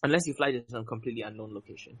rare. Unless you fly to some completely unknown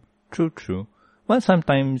location. True. Well,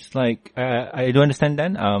 sometimes, like, I do understand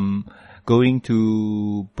that, going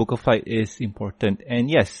to book a flight is important. And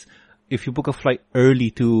yes, if you book a flight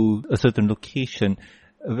early to a certain location,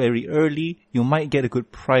 very early, you might get a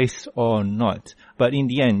good price or not. But in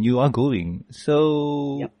the end, you are going.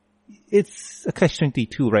 So, yep. It's a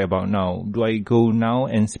catch-22 right about now. Do I go now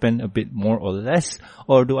and spend a bit more or less?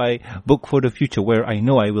 Or do I book for the future where I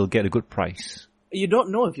know I will get a good price? You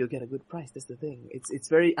don't know if you'll get a good price. That's the thing. It's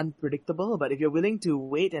very unpredictable. But if you're willing to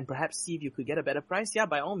wait and perhaps see if you could get a better price, yeah,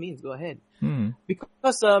 by all means, go ahead.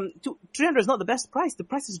 Because 300 is not the best price. The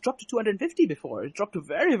price has dropped to 250 before. It dropped to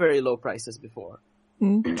very, very low prices before.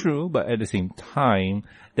 True, but at the same time,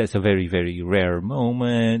 that's a very, very rare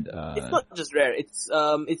moment. It's not just rare. It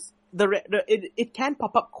can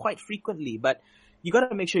pop up quite frequently, but you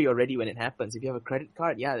gotta make sure you're ready when it happens. If you have a credit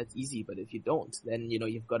card, yeah, that's easy. But if you don't, then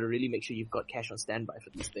you've got to really make sure you've got cash on standby for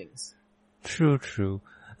these things. True.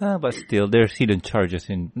 But still, there's hidden charges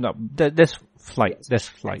that's flight. Yes, That's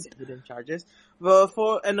flight. hidden charges.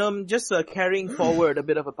 Just carrying forward a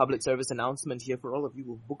bit of a public service announcement here for all of you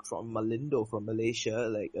who booked from Malindo from Malaysia.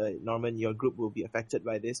 Like Norman, your group will be affected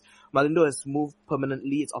by this. Malindo has moved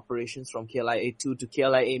permanently its operations from KLIA 2 to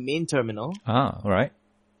KLIA main terminal. All right.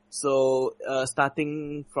 So it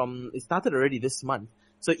started already this month.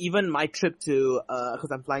 So even my trip to,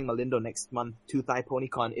 cause I'm flying Malindo next month to Thai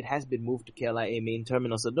PonyCon, it has been moved to KLIA main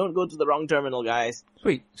terminal. So don't go to the wrong terminal, guys.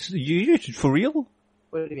 Wait, so you for real?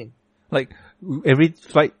 What do you mean? Like, every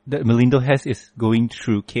flight that Malindo has is going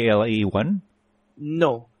through KLIA 1?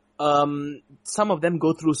 No. Some of them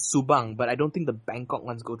go through Subang, but I don't think the Bangkok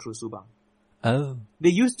ones go through Subang. Oh. They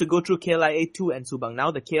used to go through KLIA 2 and Subang.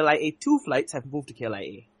 Now the KLIA 2 flights have moved to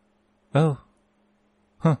KLIA. Oh.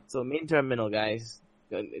 Huh. So main terminal, guys.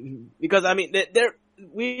 Because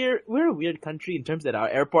we're a weird country in terms that our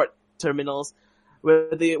airport terminals,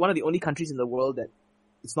 we're one of the only countries in the world that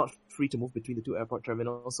it's not free to move between the two airport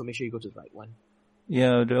terminals, so make sure you go to the right one.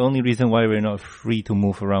 Yeah, the only reason why we're not free to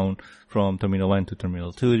move around from Terminal 1 to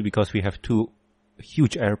Terminal 2 is because we have two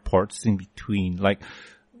huge airports in between. Like,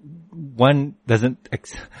 one doesn't,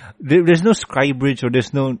 there's no sky bridge or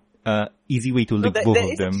there's no easy way to link both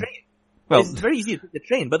of them. Well, it's very easy to take the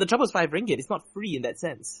train, but the trouble is 5 ringgit. It's not free in that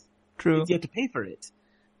sense. True. You have to pay for it.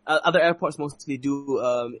 Other airports mostly do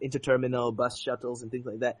interterminal bus shuttles and things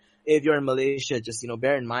like that. If you're in Malaysia, just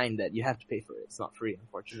bear in mind that you have to pay for it. It's not free,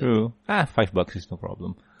 unfortunately. True. $5 is no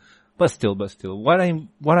problem. But still, what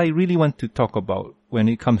I really want to talk about when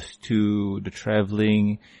it comes to the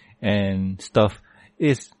traveling and stuff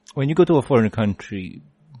is when you go to a foreign country,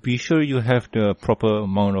 be sure you have the proper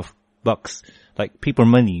amount of bucks, like paper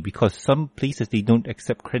money, because some places they don't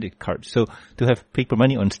accept credit cards. So to have paper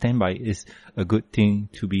money on standby is a good thing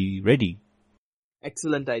to be ready.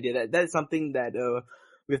 Excellent idea. That's something that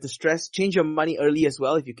we have to stress. Change your money early as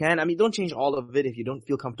well if you can. I mean, don't change all of it if you don't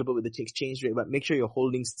feel comfortable with the exchange rate, but make sure you're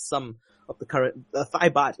holding some of the current Thai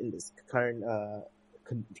baht in this current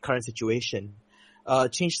situation.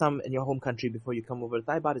 Change some in your home country before you come over.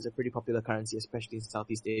 Thai baht is a pretty popular currency, especially in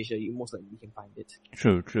Southeast Asia. You most likely can find it.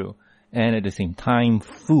 True. And at the same time,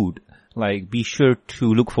 food. Like, be sure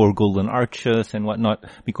to look for golden arches and whatnot,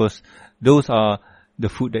 because those are the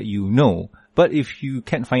food that you know. But if you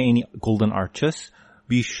can't find any golden arches,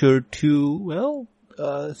 be sure to,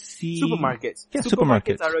 see... Supermarkets. Yeah,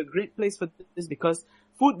 supermarkets are a great place for this because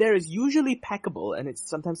food there is usually packable, and it's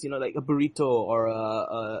sometimes, like a burrito or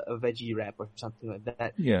a veggie wrap or something like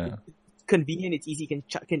that. Yeah. It's convenient, it's easy, you can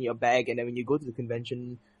chuck in your bag, and then when you go to the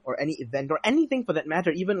convention or any event or anything for that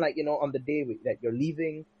matter, even on the day that you're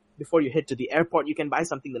leaving, before you head to the airport, you can buy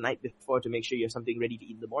something the night before to make sure you have something ready to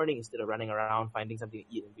eat in the morning instead of running around finding something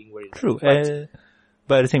to eat and being worried. True.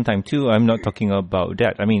 But at the same time too, I'm not talking about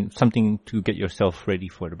that. I mean, something to get yourself ready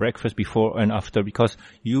for the breakfast before and after, because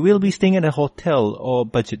you will be staying at a hotel or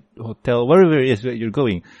budget hotel, wherever it is that you're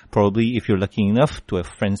going. Probably if you're lucky enough to a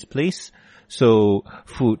friend's place. So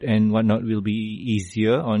food and whatnot will be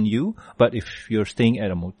easier on you. But if you're staying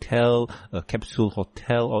at a motel, a capsule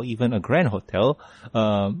hotel, or even a grand hotel,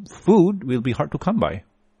 food will be hard to come by.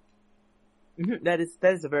 Mm-hmm. That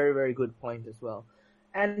is a very, very good point as well.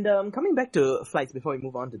 And coming back to flights before we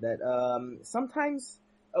move on to that, sometimes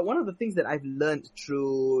one of the things that I've learned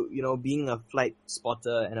through, being a flight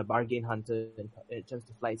spotter and a bargain hunter in terms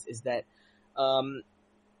of flights is that,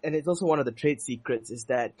 and it's also one of the trade secrets, is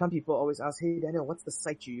that some people always ask, hey Daniel, what's the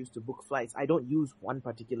site you use to book flights? I don't use one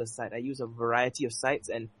particular site. I use a variety of sites,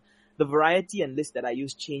 and the variety and list that I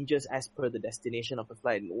use changes as per the destination of the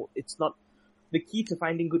flight. It's not, the key to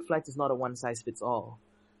finding good flights is not a one size fits all.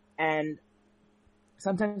 And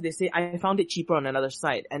sometimes they say, I found it cheaper on another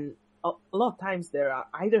site. And a lot of times there are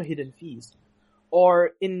either hidden fees,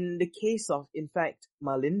 or in the case of, in fact,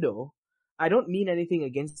 Malindo, I don't mean anything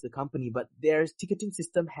against the company, but their ticketing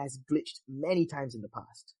system has glitched many times in the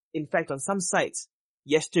past. In fact, on some sites,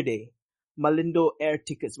 yesterday, Malindo air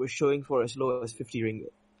tickets were showing for as low as 50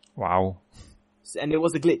 ringgit. Wow. And it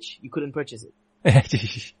was a glitch. You couldn't purchase it.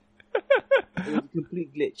 It was a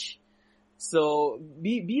complete glitch. So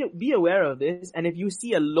be aware of this, and if you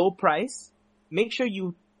see a low price, make sure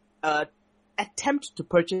you attempt to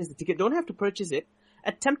purchase the ticket. Don't have to purchase it.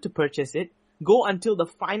 Attempt to purchase it. Go until the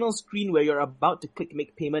final screen where you're about to click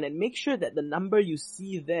make payment, and make sure that the number you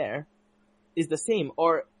see there is the same.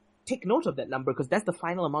 Or take note of that number because that's the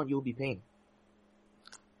final amount you'll be paying.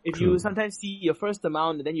 If True. you sometimes see your first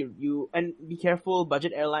amount and then and be careful,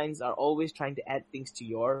 budget airlines are always trying to add things to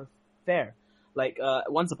your fare. Like,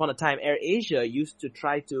 once upon a time, AirAsia used to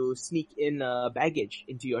try to sneak in, baggage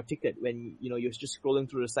into your ticket when, you're just scrolling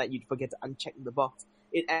through the site, you'd forget to uncheck the box.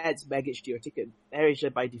 It adds baggage to your ticket. AirAsia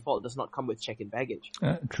by default does not come with check-in baggage.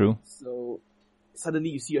 True. So, suddenly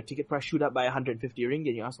you see your ticket price shoot up by 150 ringgit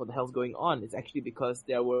and you ask what the hell's going on. It's actually because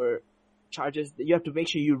there were charges. You have to make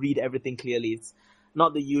sure you read everything clearly. It's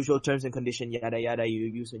not the usual terms and condition yada yada you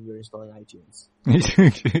use when you're installing iTunes.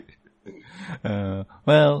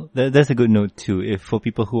 Well, that's a good note too. If for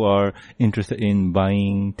people who are interested in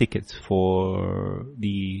buying tickets for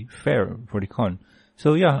the fair, for the con.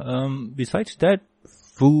 So yeah, besides that,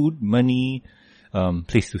 food, money,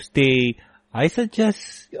 place to stay, I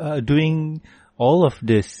suggest doing all of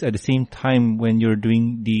this at the same time when you're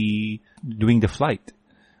doing the flight.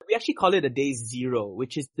 We actually call it a day zero,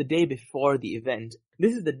 which is the day before the event.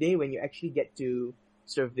 This is the day when you actually get to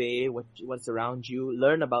survey what's around you,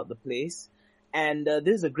 learn about the place, and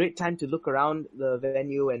this is a great time to look around the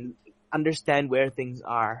venue and understand where things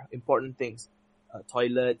are, important things,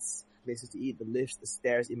 toilets, places to eat, the lifts, the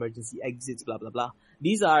stairs, emergency exits, blah blah blah.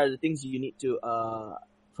 These are the things you need to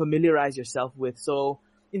familiarize yourself with. So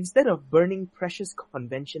instead of burning precious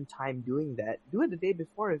convention time doing that, do it the day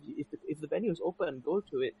before. If the venue is open, go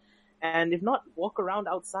to it, and if not, walk around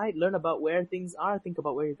outside, learn about where things are, think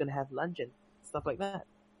about where you're gonna have lunch and stuff like that.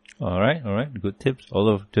 All right. Good tips. All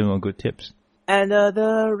of them are good tips. And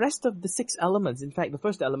the rest of the 6 elements, in fact, the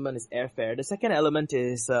first element is airfare. The second element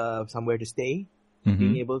is somewhere to stay,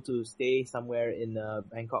 being able to stay somewhere in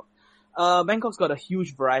Bangkok. Bangkok's got a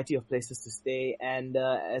huge variety of places to stay, and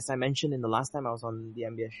as I mentioned in the last time I was on the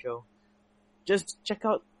MBS show, just check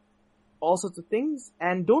out all sorts of things,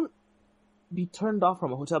 and don't be turned off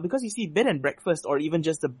from a hotel, because you see, bed and breakfast, or even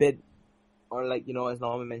just a bed, or like, as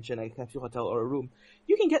Norman mentioned, a capsule hotel or a room,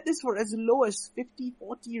 you can get this for as low as 50,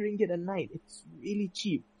 40 ringgit a night. It's really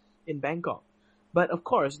cheap in Bangkok. But of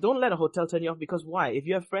course, don't let a hotel turn you off, because why? If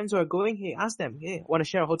you have friends who are going, hey, ask them, hey, want to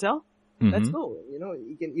share a hotel? Let's go.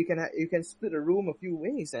 You can split a room a few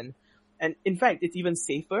ways, and in fact, it's even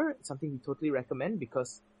safer. It's something we totally recommend,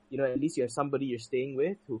 because at least you have somebody you're staying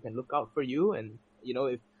with who can look out for you, and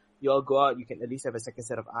if you all go out, you can at least have a second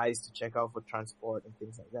set of eyes to check out for transport and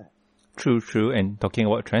things like that. True. And talking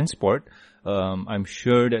about transport, I'm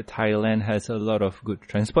sure that Thailand has a lot of good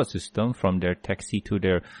transport system, from their taxi to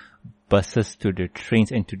their buses to their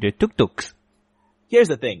trains and to their tuk-tuks. Here's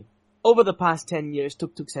the thing. Over the past 10 years,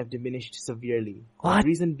 tuk-tuks have diminished severely. What? The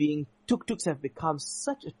reason being, tuk-tuks have become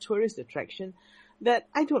such a tourist attraction that,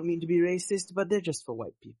 I don't mean to be racist, but they're just for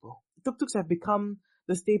white people. Tuk-tuks have become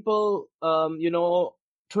the staple,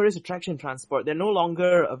 tourist attraction transport. They're no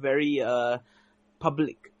longer a very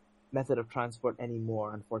public method of transport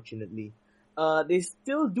anymore, unfortunately. They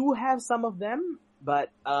still do have some of them, but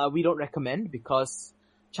we don't recommend, because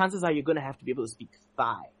chances are you're going to have to be able to speak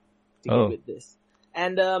Thai to get with this.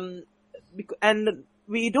 And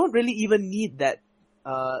we don't really even need that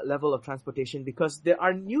level of transportation, because there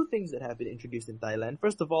are new things that have been introduced in Thailand.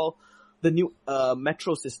 First of all, the new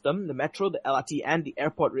metro system, the metro, the LRT, and the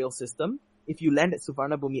airport rail system. If you land at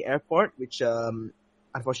Suvarnabhumi Airport, which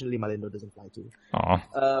unfortunately Malindo doesn't fly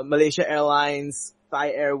to, Malaysia Airlines,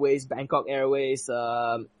 Thai Airways, Bangkok Airways,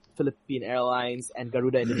 Philippine Airlines, and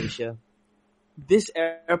Garuda Indonesia, this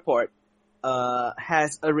airport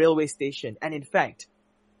has a railway station. And in fact,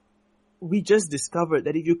 we just discovered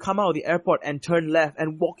that if you come out of the airport and turn left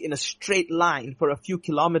and walk in a straight line for a few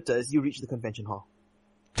kilometers, you reach the convention hall.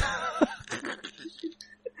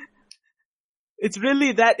 It's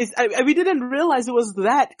really that. We didn't realize it was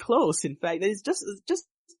that close. In fact, it's just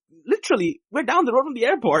literally, we're down the road from the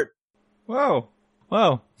airport. Wow.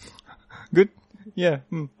 Good. Yeah.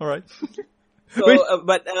 All right. So,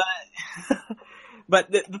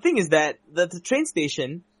 but the thing is that the train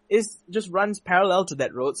station just runs parallel to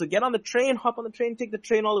that road. So get on the train, hop on the train, take the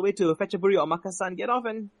train all the way to Phetchaburi or Makassar, get off,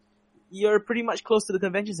 and you're pretty much close to the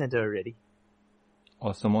convention center already.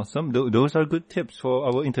 Awesome. Those are good tips for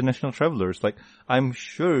our international travelers. Like, I'm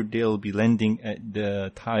sure they'll be landing at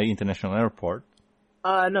the Thai International Airport.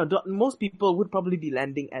 No, most people would probably be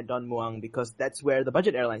landing at Don Muang, because that's where the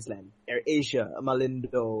budget airlines land. AirAsia,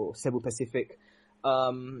 Malindo, Cebu Pacific,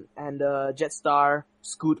 and Jetstar,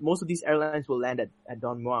 Scoot. Most of these airlines will land at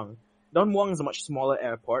Don Muang. Don Muang is a much smaller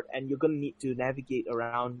airport, and you're going to need to navigate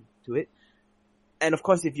around to it. And of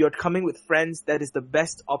course, if you're coming with friends, that is the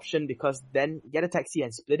best option, because then get a taxi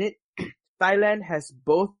and split it. Thailand has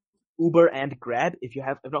both Uber and Grab. If you're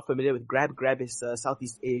not familiar with Grab is a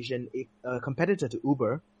Southeast Asian competitor to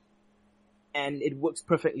Uber. and it works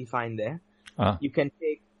perfectly fine there. Ah. You can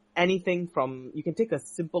take you can take a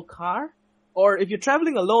simple car, or if you're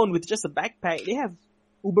traveling alone with just a backpack, they have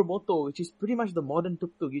Uber Moto, which is pretty much the modern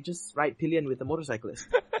tuk-tuk. You just ride pillion with a motorcyclist.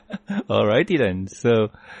 Alrighty then. So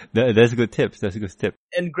that's good tips. That's a good tip.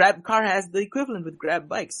 And Grab car has the equivalent with Grab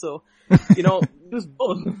bike, so, use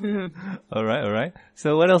both. Alright.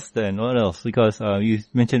 So what else then? What else? Because, you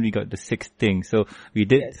mentioned we got the 6 things. So we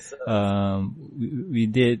did, Yes, we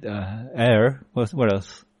did, air. What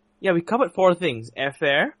else? Yeah, we covered 4 things.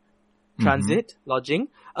 Airfare, transit, lodging.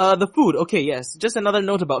 The food. Okay, yes. Just another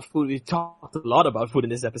note about food. We've talked a lot about food in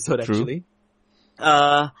this episode, True.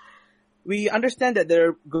 actually. We understand that there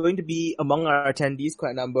are going to be among our attendees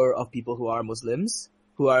quite a number of people who are Muslims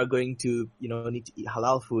who are going to, need to eat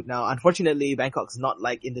halal food. Now, unfortunately, Bangkok's not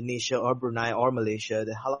like Indonesia or Brunei or Malaysia.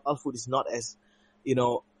 The halal food is not as,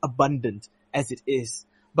 abundant as it is.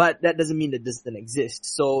 But that doesn't mean that it doesn't exist.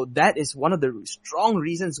 So that is one of the strong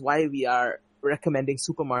reasons why we are recommending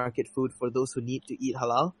supermarket food for those who need to eat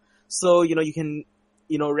halal. So, you can,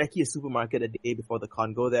 recce a supermarket a day before the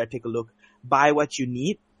con. Go there, take a look, buy what you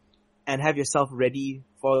need, and have yourself ready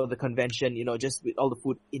for the convention, just with all the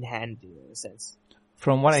food in hand, in a sense.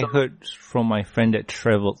 From what I heard from my friend that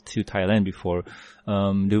traveled to Thailand before,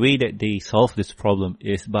 the way that they solve this problem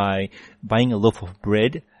is by buying a loaf of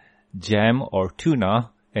bread, jam, or tuna,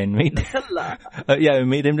 and made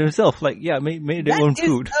made them themselves. Made their own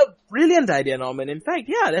food. That is a brilliant idea, Norman. In fact,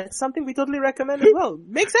 that's something we totally recommend as well.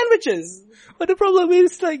 Make sandwiches. But the problem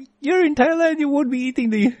is, you're in Thailand, you won't be eating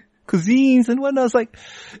the cuisines and whatnot.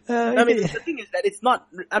 The thing is that it's not,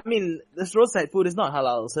 this roadside food is not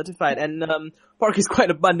halal certified, and pork is quite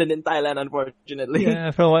abundant in Thailand, unfortunately.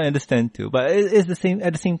 Yeah, from what I understand too. But it's the same,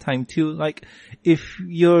 at the same time too, if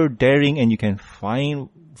you're daring and you can find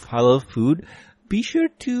halal food, be sure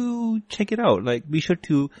to check it out. Be sure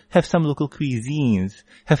to have some local cuisines,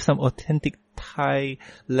 have some authentic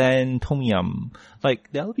Thailand tom yum.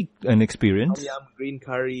 That'll be an experience. Tom yum, green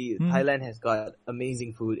curry. Thailand has got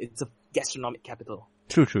amazing food. It's a gastronomic capital.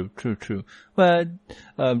 True. But,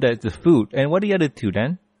 that's the food. And what are the other 2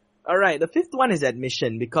 then? Alright, the 5th one is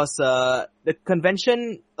admission, because, the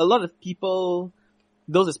convention, a lot of people,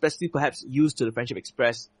 those especially perhaps used to the Friendship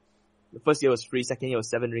Express, the first year was free, second year was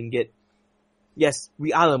 7 ringgit. Yes,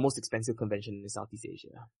 we are the most expensive convention in Southeast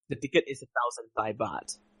Asia. The ticket is 1,000 Thai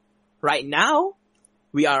baht. Right now,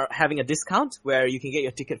 we are having a discount where you can get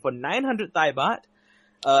your ticket for 900 Thai baht.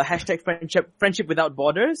 Hashtag friendship without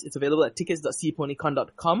borders. It's available at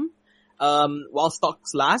tickets.cponycon.com. While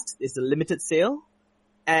stocks last, it's a limited sale.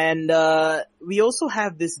 And, we also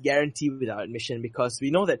have this guarantee with our admission, because we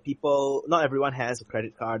know that not everyone has a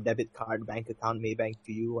credit card, debit card, bank account, Maybank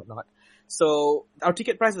to you, whatnot. So our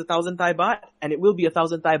ticket price is 1,000 Thai baht, and it will be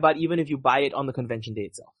 1,000 Thai baht even if you buy it on the convention day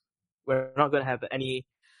itself. We're not going to have any,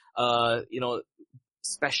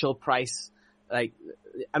 special price.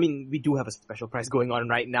 We do have a special price going on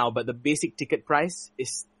right now, but the basic ticket price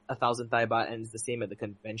is 1,000 Thai baht, and it's the same at the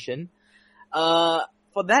convention.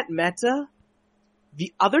 For that matter,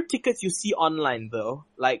 the other tickets you see online though,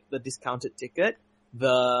 like the discounted ticket,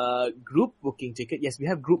 the group booking ticket. Yes, we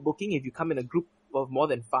have group booking. If you come in a group of more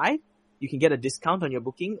than 5, you can get a discount on your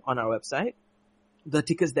booking on our website. The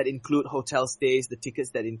tickets that include hotel stays, the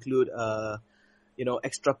tickets that include,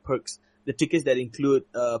 extra perks, the tickets that include,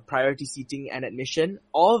 priority seating and admission,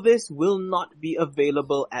 all this will not be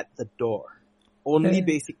available at the door. Only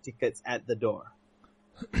basic tickets at the door.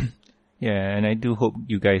 Yeah, and I do hope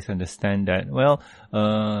you guys understand that. Well,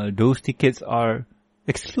 those tickets are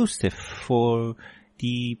exclusive for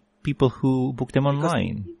the people who book them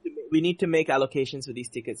online. We need to make allocations for these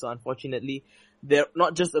tickets. So unfortunately, they're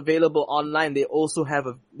not just available online. They also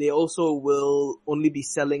will only be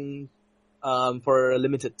selling, for a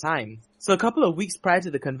limited time. So a couple of weeks prior to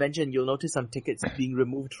the convention, you'll notice some tickets being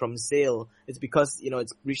removed from sale. It's because,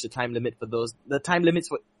 it's reached the time limit for those. The time limits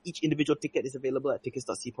for each individual ticket is available at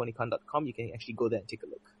tickets.cponycon.com. You can actually go there and take a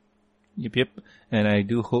look. Yep. And I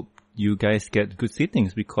do hope you guys get good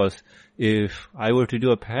seatings, because if I were to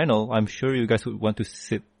do a panel, I'm sure you guys would want to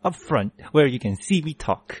sit up front where you can see me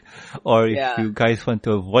talk. Or if you guys want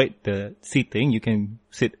to avoid the seating, you can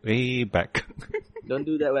sit way back. Don't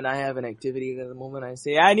do that when I have an activity. At the moment I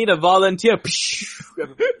say, I need a volunteer.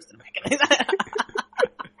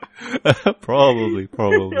 Probably.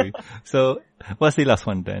 So, what's the last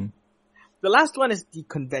one then? The last one is the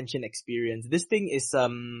convention experience. This thing is a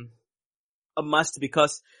must,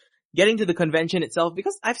 because getting to the convention itself,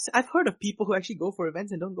 because I've heard of people who actually go for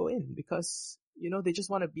events and don't go in because, they just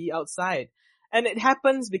want to be outside. And it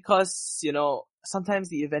happens because, sometimes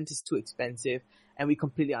the event is too expensive. And we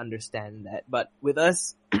completely understand that. But with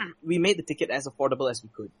us, we made the ticket as affordable as we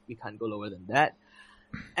could. We can't go lower than that.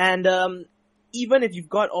 And even if you've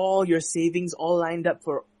got all your savings all lined up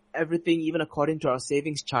for everything, even according to our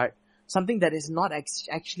savings chart, something that is not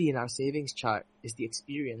actually in our savings chart is the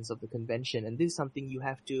experience of the convention. And this is something you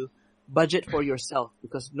have to budget for yourself,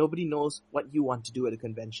 because nobody knows what you want to do at a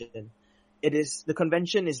convention. The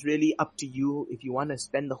convention is really up to you. If you want to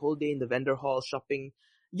spend the whole day in the vendor hall shopping,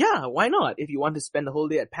 yeah, why not? If you want to spend the whole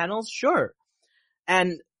day at panels, sure.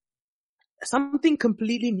 And something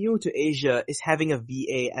completely new to Asia is having a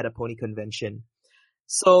VA at a pony convention.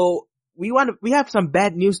 So we have some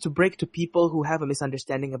bad news to break to people who have a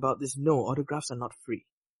misunderstanding about this. No, autographs are not free.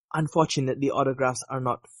 Unfortunately, autographs are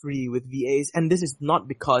not free with VAs, and this is not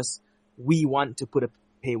because we want to put a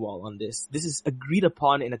paywall on this. This is agreed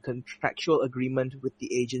upon in a contractual agreement with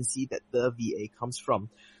the agency that the VA comes from.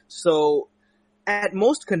 So at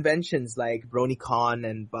most conventions like BronyCon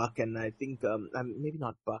and Buck, and I think maybe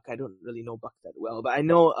not Buck, I don't really know Buck that well, but I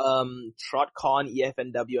know TrotCon,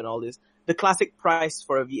 EFNW and all this, the classic price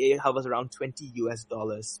for a VA hovers around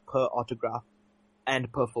 $20 per autograph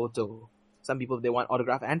and per photo. Some people, they want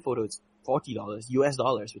autograph and photo, it's $40 US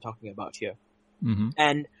dollars we're talking about here. Mm-hmm.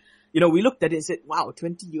 And we looked at it and said, wow,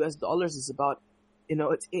 $20 is about,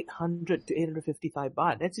 it's 800 to 855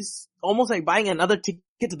 baht. That's just almost like buying another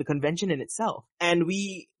ticket to the convention in itself. And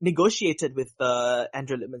we negotiated with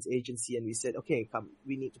Andrew Lippman's agency, and we said, okay,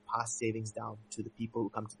 we need to pass savings down to the people who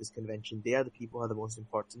come to this convention. They are the people who are the most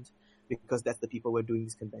important, because that's the people we're doing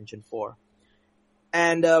this convention for.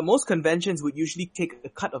 And most conventions would usually take a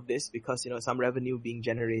cut of this because, some revenue being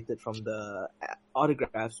generated from the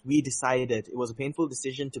autographs. We decided it was a painful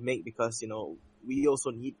decision to make because, we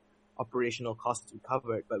also need operational costs to be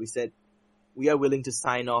covered. But we said we are willing to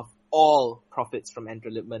sign off all profits from Andrew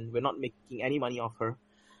Lippman. We're not making any money off her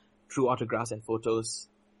through autographs and photos.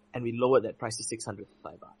 And we lowered that price to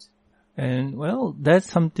 605 baht. And well, that's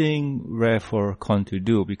something rare for Con to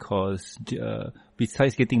do, because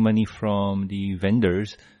besides getting money from the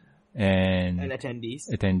vendors and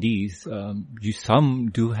attendees, some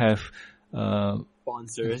do have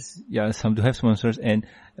sponsors. Yeah, some do have sponsors, and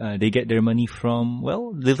they get their money from,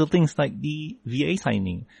 well, little things like the VA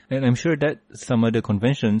signing. And I'm sure that some other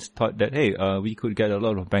conventions thought that, hey, we could get a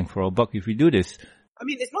lot of bang for our buck if we do this. I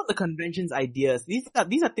mean, it's not the convention's ideas. These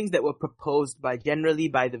are things that were proposed generally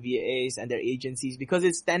by the VAs and their agencies, because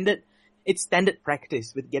it's standard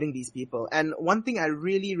practice with getting these people. And one thing I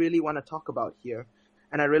really, really want to talk about here,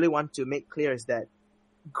 and I really want to make clear, is that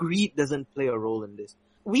greed doesn't play a role in this.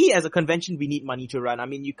 We as a convention, we need money to run. I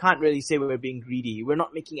mean, you can't really say we're being greedy. We're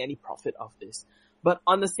not making any profit off this. But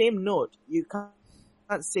on the same note, you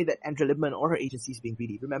can't say that Andrea Lippman or her agency is being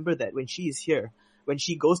greedy. Remember that when she is here, when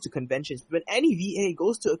she goes to conventions, when any VA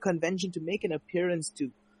goes to a convention to make an appearance,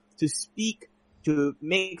 to speak, to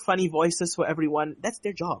make funny voices for everyone, that's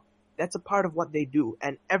their job. That's a part of what they do.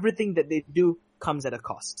 And everything that they do comes at a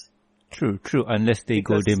cost. True. Unless they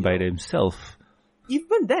go in by themselves.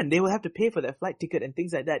 Even then, they will have to pay for their flight ticket and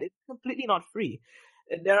things like that. It's completely not free.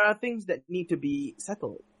 There are things that need to be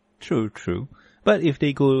settled. True. But if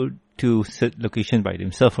they go to set location by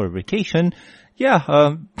themselves for a vacation,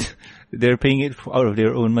 they're paying it out of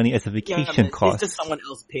their own money as a vacation cost. It's just someone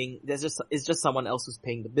else paying. It's just someone else who's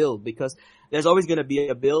paying the bill, because there's always going to be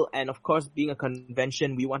a bill. And of course, being a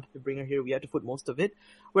convention, we wanted to bring her here. We had to foot most of it.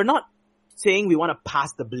 We're not saying we want to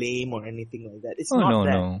pass the blame or anything like that. It's not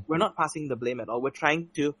that. No. We're not passing the blame at all. We're trying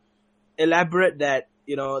to elaborate that,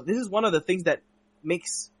 this is one of the things that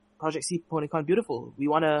makes Project C PonyCon beautiful. We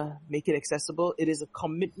want to make it accessible. It is a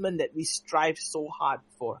commitment that we strive so hard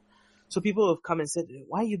for. So people have come and said,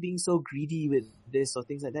 why are you being so greedy with this or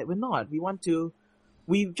things like that? We're not.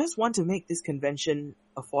 We just want to make this convention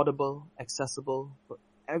affordable, accessible for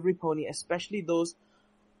every pony, especially those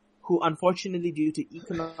who unfortunately, due to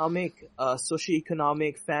economic,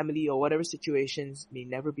 socioeconomic, family or whatever situations, may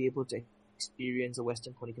never be able to experience a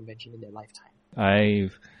Western pony convention in their lifetime.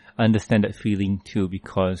 I understand that feeling too,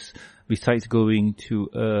 because besides going to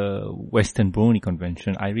a Western pony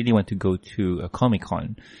convention, I really want to go to a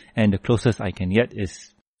Comic-Con, and the closest I can get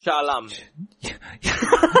is Shah Alam.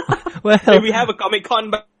 Well, hey, we have a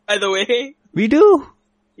Comic-Con, by the way. We do?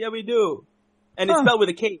 Yeah, we do. And it's spelled with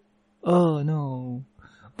a K. Oh, no.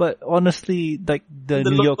 But honestly, like the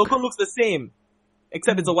New York... logo looks the same,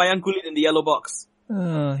 except it's a wayang kulit in the yellow box.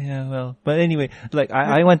 Oh, yeah, well. But anyway, like,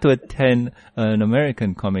 I want to attend an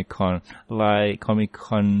American Comic-Con, like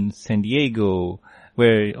Comic-Con San Diego,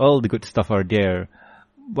 where all the good stuff are there.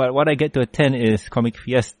 But what I get to attend is Comic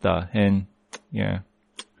Fiesta, and, yeah.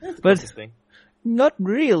 That's but not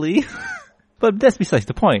really. But that's besides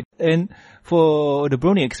the point. And for the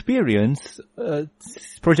Brony experience,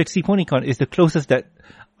 Project C PonyCon is the closest that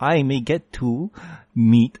I may get to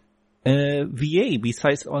meet a VA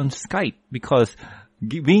besides on Skype, because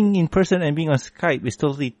being in person and being on Skype is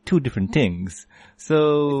totally two different things.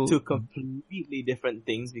 So Two completely different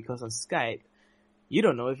things, because on Skype, you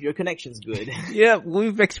don't know if your connection's good. yeah,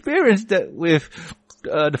 we've experienced that with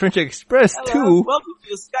the Friendship Express Hello, too. welcome to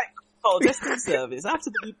your Skype call testing service. After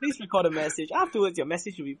the please record a message. Afterwards, your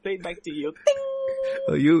message will be played back to you. Ding!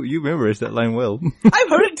 Oh, you memorize that line well. I've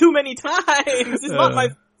heard it too many times. It's not my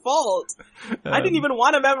fault. I didn't even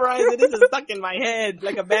want to memorize it. It just stuck in my head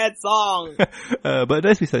like a bad song. But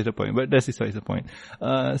that's besides the point.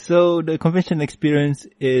 So the convention experience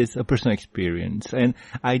is a personal experience, and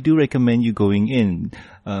I do recommend you going in.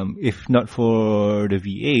 If not for the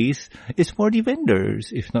VAs, it's for the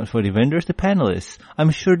vendors. If not for the vendors, the panelists. I'm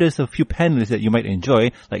sure there's a few panelists that you might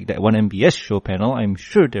enjoy, like that one MBS show panel. I'm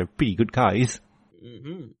sure they're pretty good guys.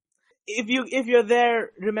 Mm-hmm. If you're there,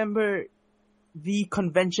 remember, the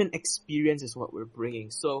convention experience is what we're bringing.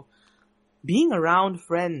 So, being around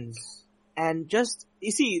friends and just,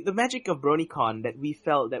 you see, the magic of BronyCon that we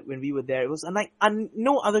felt that when we were there, it was unlike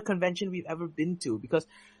no other convention we've ever been to, because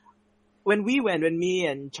when me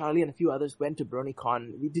and Charlie and a few others went to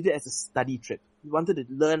BronyCon, we did it as a study trip. We wanted to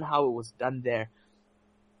learn how it was done there.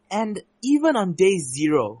 And even on day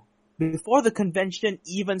 0, before the convention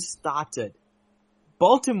even started,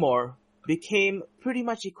 Baltimore became pretty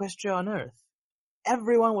much Equestria on Earth.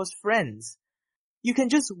 Everyone was friends. You can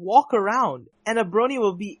just walk around and a brony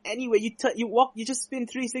will be anywhere. You just spin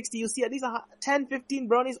 360, you see at least 10, 15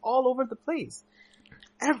 bronies all over the place.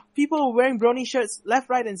 And people were wearing brony shirts left,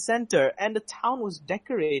 right, and center, and the town was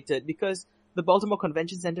decorated because the Baltimore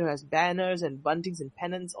Convention Center has banners and buntings and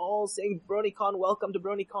pennants all saying BronyCon, welcome to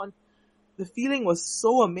BronyCon. The feeling was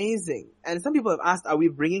so amazing. And some people have asked, are we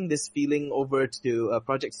bringing this feeling over to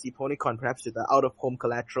Project C PonyCon, perhaps with the out-of-home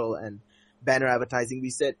collateral and banner advertising? We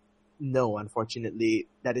said, no, unfortunately,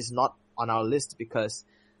 that is not on our list, because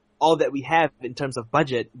all that we have in terms of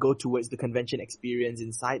budget go towards the convention experience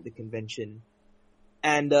inside the convention.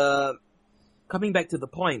 And coming back to the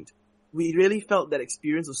point, we really felt that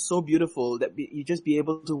experience was so beautiful that you just be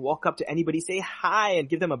able to walk up to anybody, say hi, and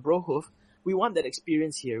give them a bro hoof. We want that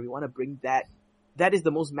experience here. We want to bring that. That is the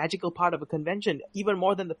most magical part of a convention, even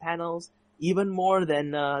more than the panels, even more than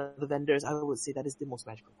the vendors. I would say that is the most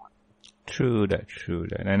magical part. True that.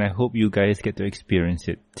 And I hope you guys get to experience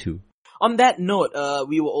it too. On that note,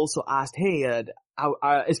 we were also asked, hey,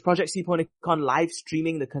 is Project C PonyCon live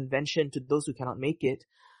streaming the convention to those who cannot make it?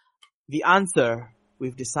 The answer,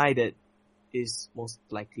 we've decided, is most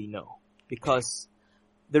likely no. Because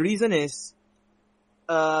the reason is,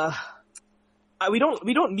 we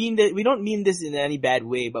don't mean this in any bad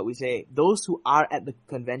way, but we say those who are at the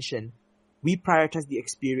convention, we prioritize the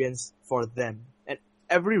experience for them. And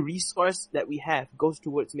every resource that we have goes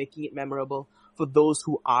towards making it memorable for those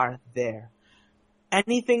who are there.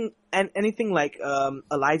 Anything like a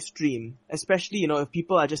live stream, especially, if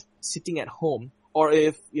people are just sitting at home, or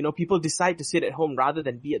if, people decide to sit at home rather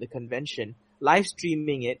than be at the convention, live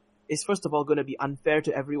streaming it is first of all going to be unfair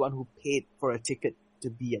to everyone who paid for a ticket to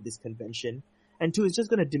be at this convention. And two, it's just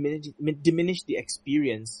going to diminish the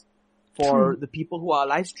experience for the people who are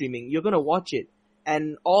live streaming. You're going to watch it,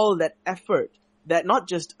 and all that effort that not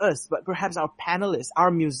just us, but perhaps our panelists, our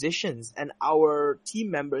musicians, and our team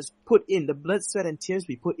members put in, the blood, sweat, and tears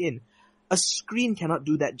we put in, a screen cannot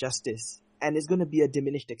do that justice, and it's going to be a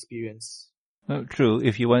diminished experience. True.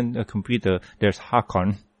 If you want a computer, there's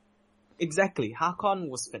Hakon. Exactly. Hakon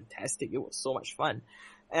was fantastic. It was so much fun.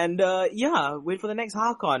 And wait for the next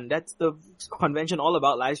Hakon. That's the convention all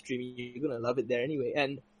about live streaming. You're going to love it there anyway.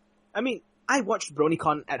 And I mean, I watched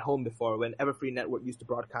BronyCon at home before when Everfree Network used to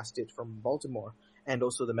broadcast it from Baltimore, and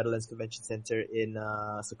also the Meadowlands Convention Center in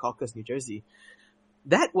Secaucus, New Jersey.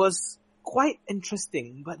 That was quite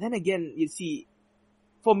interesting. But then again, you see,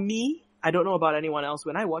 for me, I don't know about anyone else,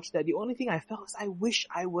 when I watched that, the only thing I felt was I wish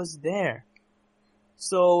I was there.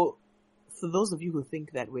 So, for those of you who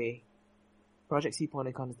think that way, Project C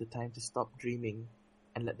PonyCon is the time to stop dreaming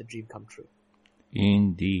and let the dream come true.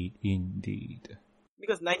 Indeed.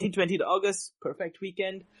 Because 1920 to August, perfect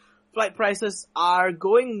weekend. Flight prices are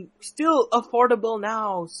going still affordable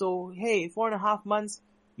now. So, hey, 4.5 months,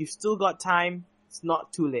 you've still got time. It's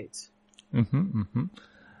not too late.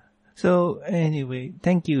 So, anyway,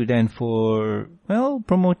 thank you, Dan, for,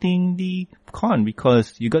 promoting the con,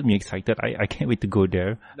 because you got me excited. I can't wait to go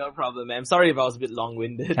there. No problem, man. I'm sorry if I was a bit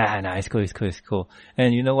long-winded. Nah, it's cool.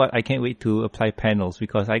 And you know what? I can't wait to apply panels,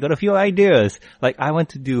 because I got a few ideas. Like, I want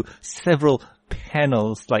to do several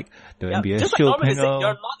panels like the MBS just like show Norman is saying, panel.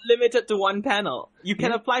 you're not limited to one panel. You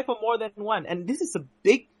can apply for more than one. And this is a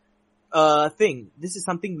big thing. This is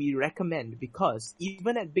something we recommend because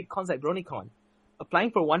even at big cons like BronyCon,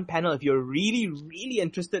 applying for one panel, if you're really, really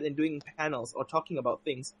interested in doing panels or talking about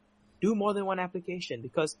things, do more than one application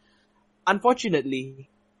because unfortunately,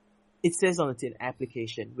 it says on the tin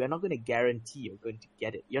application, we're not going to guarantee you're going to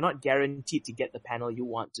get it. You're not guaranteed to get the panel you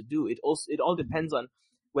want to do. It all depends on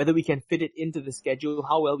whether we can fit it into the schedule,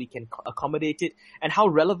 how well we can accommodate it, and how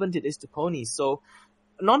relevant it is to ponies. So,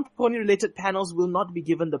 non-pony related panels will not be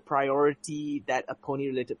given the priority that a pony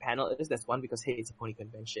related panel is. That's one because, hey, it's a pony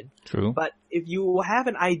convention. True. But if you have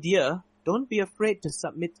an idea, don't be afraid to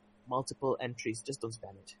submit multiple entries. Just don't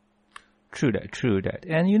spam it. True that.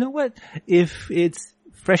 And you know what? If it's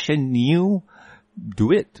fresh and new,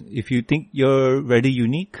 do it. If you think you're very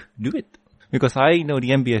unique, do it. Because I know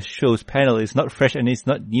the MBS show's panel is not fresh and it's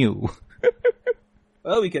not new.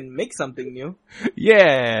 Well, we can make something new.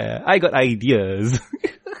 Yeah, I got ideas.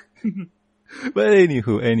 But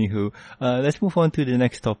anywho, let's move on to the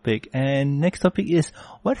next topic. And next topic is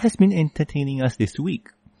what has been entertaining us this week.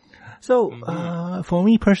 So, for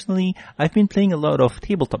me personally, I've been playing a lot of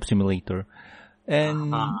Tabletop Simulator.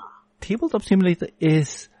 And Tabletop Simulator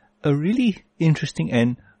is a really interesting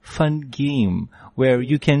and fun game where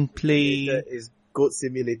you can play... Is Goat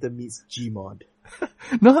Simulator meets Gmod.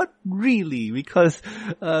 Not really, because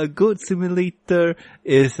Goat Simulator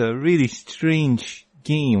is a really strange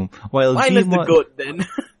game. While Why is the goat then?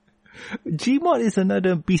 Gmod is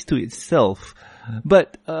another beast to itself.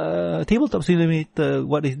 But Tabletop Simulator,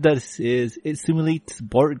 what it does is it simulates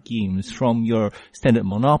board games from your standard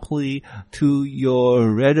Monopoly to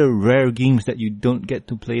your rather rare games that you don't get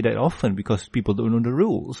to play that often because people don't know the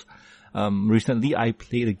rules. Recently I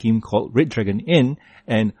played a game called Red Dragon Inn,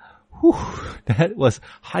 and that was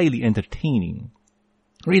highly entertaining.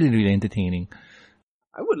 Really, really entertaining.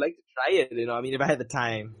 I would like to try it, if I had the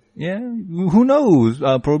time. Yeah, who knows?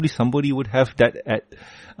 Probably somebody would have that at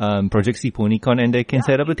Project C PonyCon and they can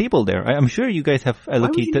set up a table there. I'm sure you guys have allocated... Why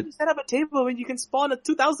would you need to set up a table when you can spawn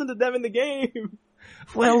 2,000 of them in the game?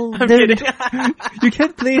 Well, then you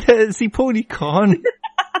can't play it at C PonyCon.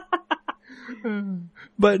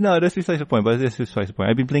 But no, that's besides the point.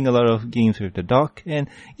 I've been playing a lot of games with the doc, and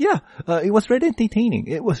it was really entertaining.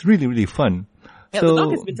 It was really, really fun. Yeah, the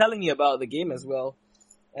doc has been telling me about the game as well.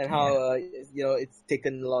 And how, it's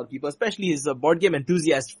taken a lot of people, especially his board game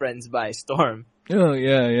enthusiast friends by storm. Oh,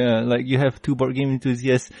 yeah. Like, you have two board game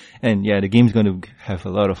enthusiasts, and the game's going to have a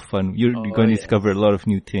lot of fun. You're going to discover a lot of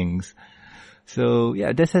new things. So,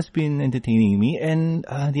 this has been entertaining me. And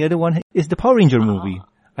the other one is the Power Ranger movie.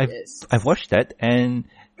 I've watched that, and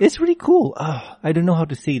it's really cool. I don't know how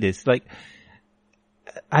to say this. Like,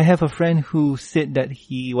 I have a friend who said that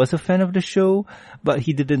he was a fan of the show, but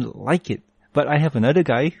he didn't like it. But I have another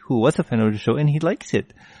guy who was a fan of the show and he likes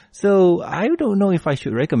it. So I don't know if I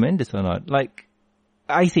should recommend this or not. Like,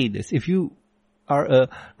 I say this, if you are a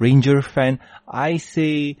Ranger fan, I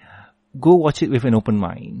say go watch it with an open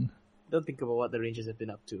mind. Don't think about what the Rangers have been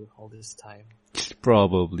up to all this time.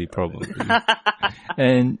 Probably.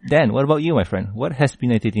 And Dan, what about you, my friend? What has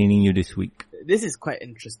been entertaining you this week? This is quite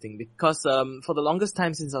interesting because for the longest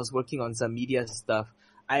time since I was working on some media stuff,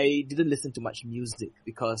 I didn't listen to much music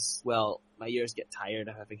because, well, my ears get tired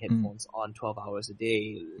of having headphones on 12 hours a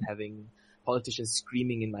day, having politicians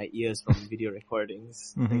screaming in my ears from video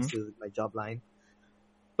recordings, thanks to my job line.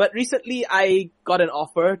 But recently I got an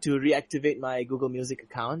offer to reactivate my Google Music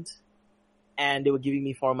account, and they were giving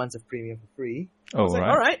me 4 months of premium for free. I was like,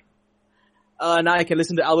 alright. Now I can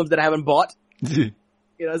listen to albums that I haven't bought.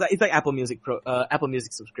 It's like Apple Music Apple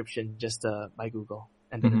Music subscription just by Google.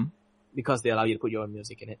 And then because they allow you to put your own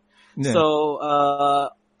music in it. Yeah. So,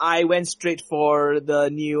 I went straight for the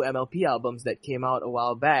new MLP albums that came out a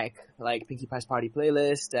while back, like Pinkie Pie's Party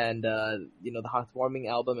Playlist and, the Heartwarming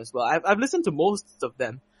album as well. I've listened to most of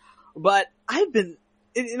them, but I've been,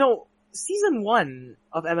 season 1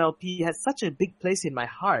 of MLP has such a big place in my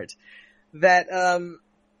heart that,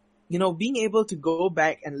 being able to go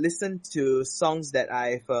back and listen to songs that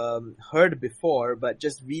I've, heard before, but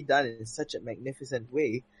just redone in such a magnificent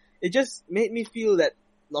way, it just made me feel that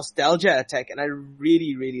nostalgia attack, and I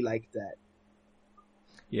really, really liked that.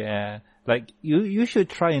 Yeah, like you should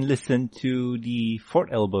try and listen to the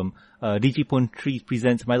 4th album, Digipon 3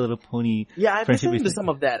 presents My Little Pony. Yeah, I've listened to some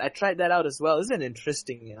of that. I tried that out as well. It's an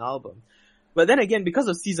interesting album. But then again, because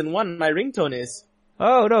of season 1, my ringtone is...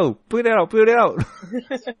 Oh no, put it out.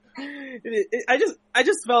 I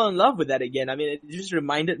just fell in love with that again. I mean, it just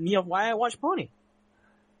reminded me of why I watch Pony.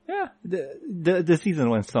 Yeah, the season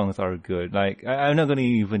 1 songs are good. Like, I'm not going to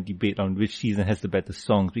even debate on which season has the better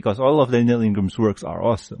songs because all of Daniel Ingram's works are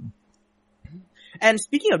awesome. And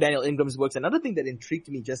speaking of Daniel Ingram's works, another thing that intrigued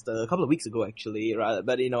me just a couple of weeks ago, actually,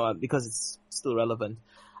 but because it's still relevant,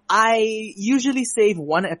 I usually save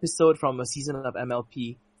one episode from a season of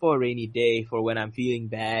MLP for a rainy day, for when I'm feeling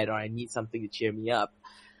bad or I need something to cheer me up.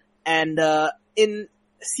 And in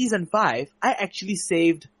season 5, I actually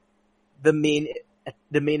saved the main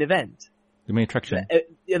event. The main attraction.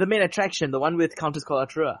 The main attraction, the one with Countess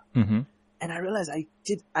Colatrua. Mm-hmm. And I realized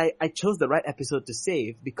I chose the right episode to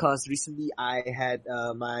save because recently I had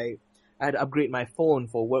I had to upgrade my phone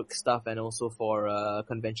for work stuff and also for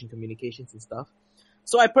convention communications and stuff.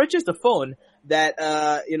 So I purchased a phone that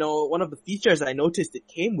one of the features I noticed it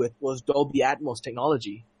came with was Dolby Atmos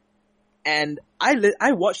technology. And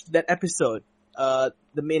I watched that episode, the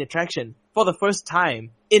main attraction, for the first time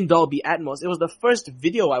in Dolby Atmos. It was the first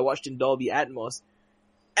video I watched in Dolby Atmos.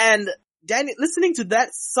 And listening to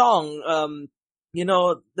that song,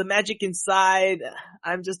 the magic inside,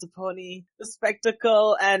 I'm just a pony, the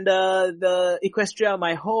spectacle, and the Equestria of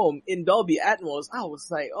my home in Dolby Atmos, I was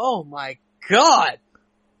like, oh my god,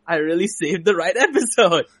 I really saved the right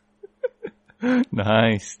episode.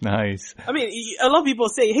 Nice. I mean, a lot of people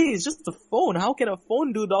say, hey, it's just a phone. How can a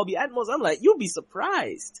phone do Dolby Atmos? I'm like, you'll be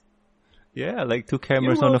surprised. Yeah, like 2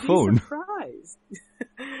 cameras on a phone. Surprised.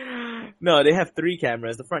 No, they have 3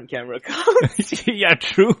 cameras. The front camera counts. Yeah,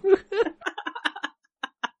 true.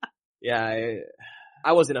 Yeah,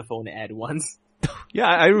 I was in a phone ad once. Yeah,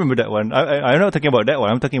 I remember that one. I'm not talking about that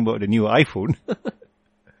one. I'm talking about the new iPhone.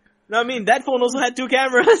 No, I mean, that phone also had 2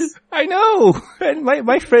 cameras. I know! And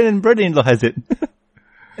my friend and brother-in-law has it.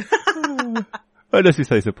 But that's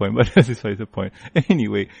besides the point.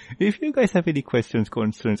 Anyway, if you guys have any questions,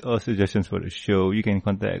 concerns, or suggestions for the show, you can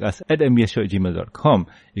contact us at mbsshow@gmail.com.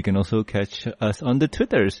 You can also catch us on the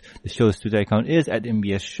Twitters. The show's Twitter account is at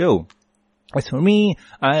MBSShow. As for me,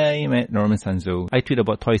 I'm at Norman Sanzo. I tweet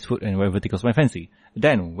about toys, food, and whatever tickles my fancy.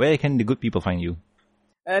 Dan, where can the good people find you?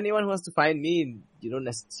 Anyone who wants to find me, you don't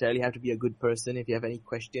necessarily have to be a good person. If you have any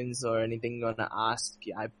questions or anything you want to ask,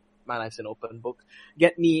 my life's an open book.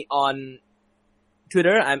 Get me on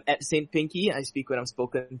Twitter. I'm at Saint Pinky. I speak when I'm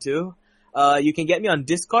spoken to. You can get me on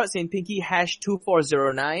Discord, Saint Pinky,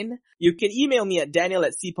 #2409. You can email me at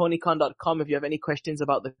daniel@cponycon.com if you have any questions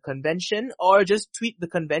about the convention, or just tweet the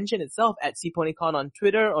convention itself at cponycon on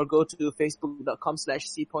Twitter, or go to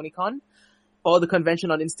facebook.com/cponycon. Follow the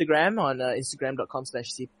convention on Instagram, on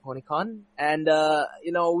instagram.com/cponycon. And,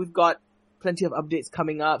 we've got plenty of updates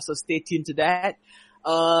coming up, so stay tuned to that.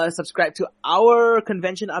 Subscribe to our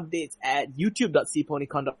convention updates at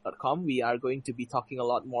youtube.cponycon.com. We are going to be talking a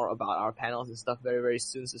lot more about our panels and stuff very, very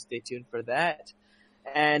soon, so stay tuned for that.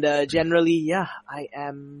 And, generally, I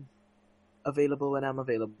am available when I'm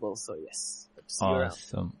available, so yes.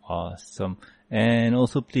 Awesome. And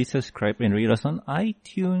also please subscribe and rate us on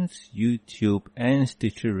iTunes, YouTube, and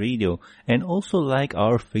Stitcher Radio. And also like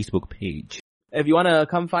our Facebook page. If you want to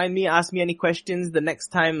come find me, ask me any questions, the next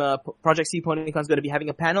time Project C PonyCon is going to be having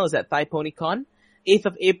a panel is at Thai PonyCon, 8th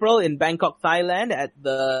of April in Bangkok, Thailand at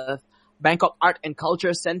the Bangkok Art and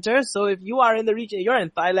Culture Center. So if you are in the region, you're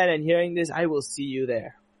in Thailand and hearing this, I will see you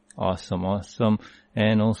there. Awesome.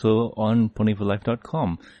 And also on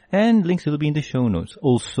ponyforlife.com. And links will be in the show notes.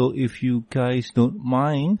 Also, if you guys don't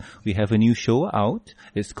mind, we have a new show out.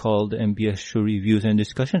 It's called the MBS Show Reviews and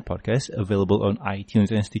Discussion Podcast, available on iTunes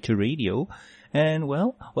and Stitcher Radio. And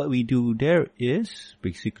well, what we do there is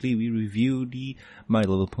basically we review the My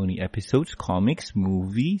Little Pony episodes, comics,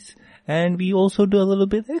 movies, and we also do a little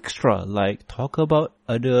bit extra, like talk about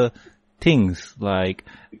other things like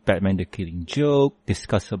Batman the Killing Joke,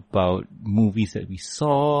 discuss about movies that we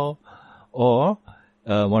saw, or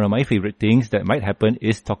one of my favorite things that might happen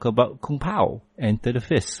is talk about Kung Pao, Enter the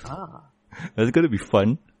Fist. That's going to be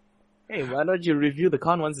fun. Hey, why don't you review the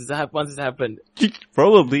con once it's happened?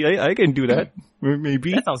 Probably, I can do that.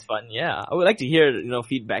 Maybe. That sounds fun, yeah. I would like to hear,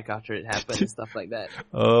 feedback after it happened and stuff like that.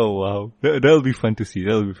 Oh, wow. That'll be fun to see.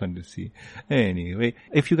 Anyway,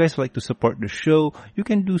 if you guys would like to support the show, you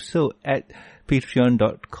can do so at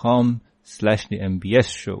patreon.com/the MBS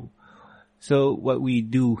show. So what we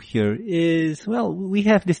do here is, we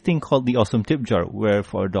have this thing called the Awesome Tip Jar, where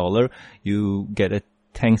for $1, you get a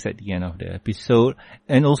thanks at the end of the episode,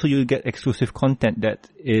 and also you get exclusive content that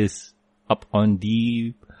is up on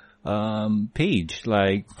the page.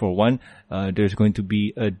 Like for one, there's going to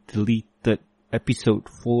be a deleted episode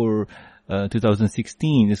for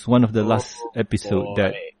 2016. It's one of the last episode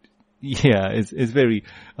that it's very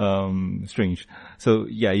strange. So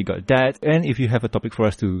yeah, you got that. And if you have a topic for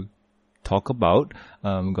us to talk about,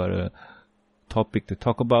 got a topic to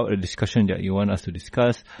talk about, a discussion that you want us to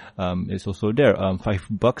discuss, it's also there.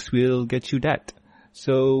 $5 will get you that.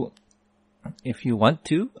 So if you want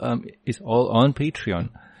to, it's all on Patreon.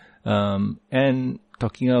 And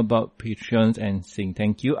talking about Patreons and saying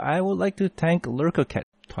thank you, I would like to thank Lurkercat,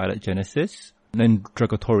 Twilight Genesis, and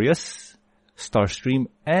Dragotorius, Starstream,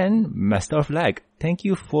 and Master of Lag. Thank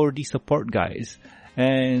you for the support, guys.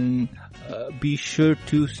 And be sure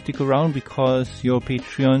to stick around because your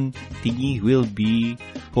Patreon thingy will be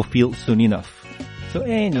fulfilled soon enough. So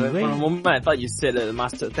anyway, for a moment I thought you said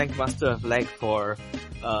thank Master of Lag for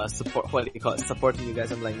support. What do you call it? Supporting you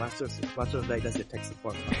guys. I'm like, Master of Lag does your tech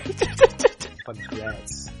support.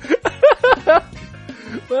 Congrats.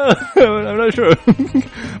 Well, I'm not sure.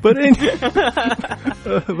 But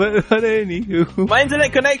anywho. My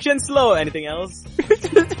internet connection's slow. Anything else?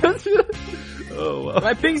 Oh, wow.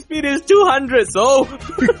 My ping speed is 200, so...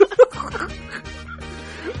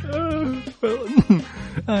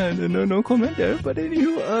 well, no comment there. But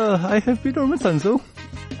anywho, I have been Norman Sanzo.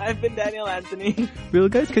 I've been Daniel Anthony. We'll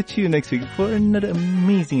guys catch you next week for another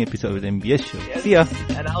amazing episode of the MBS show. Yes. See ya.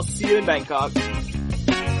 And I'll see you in Bangkok.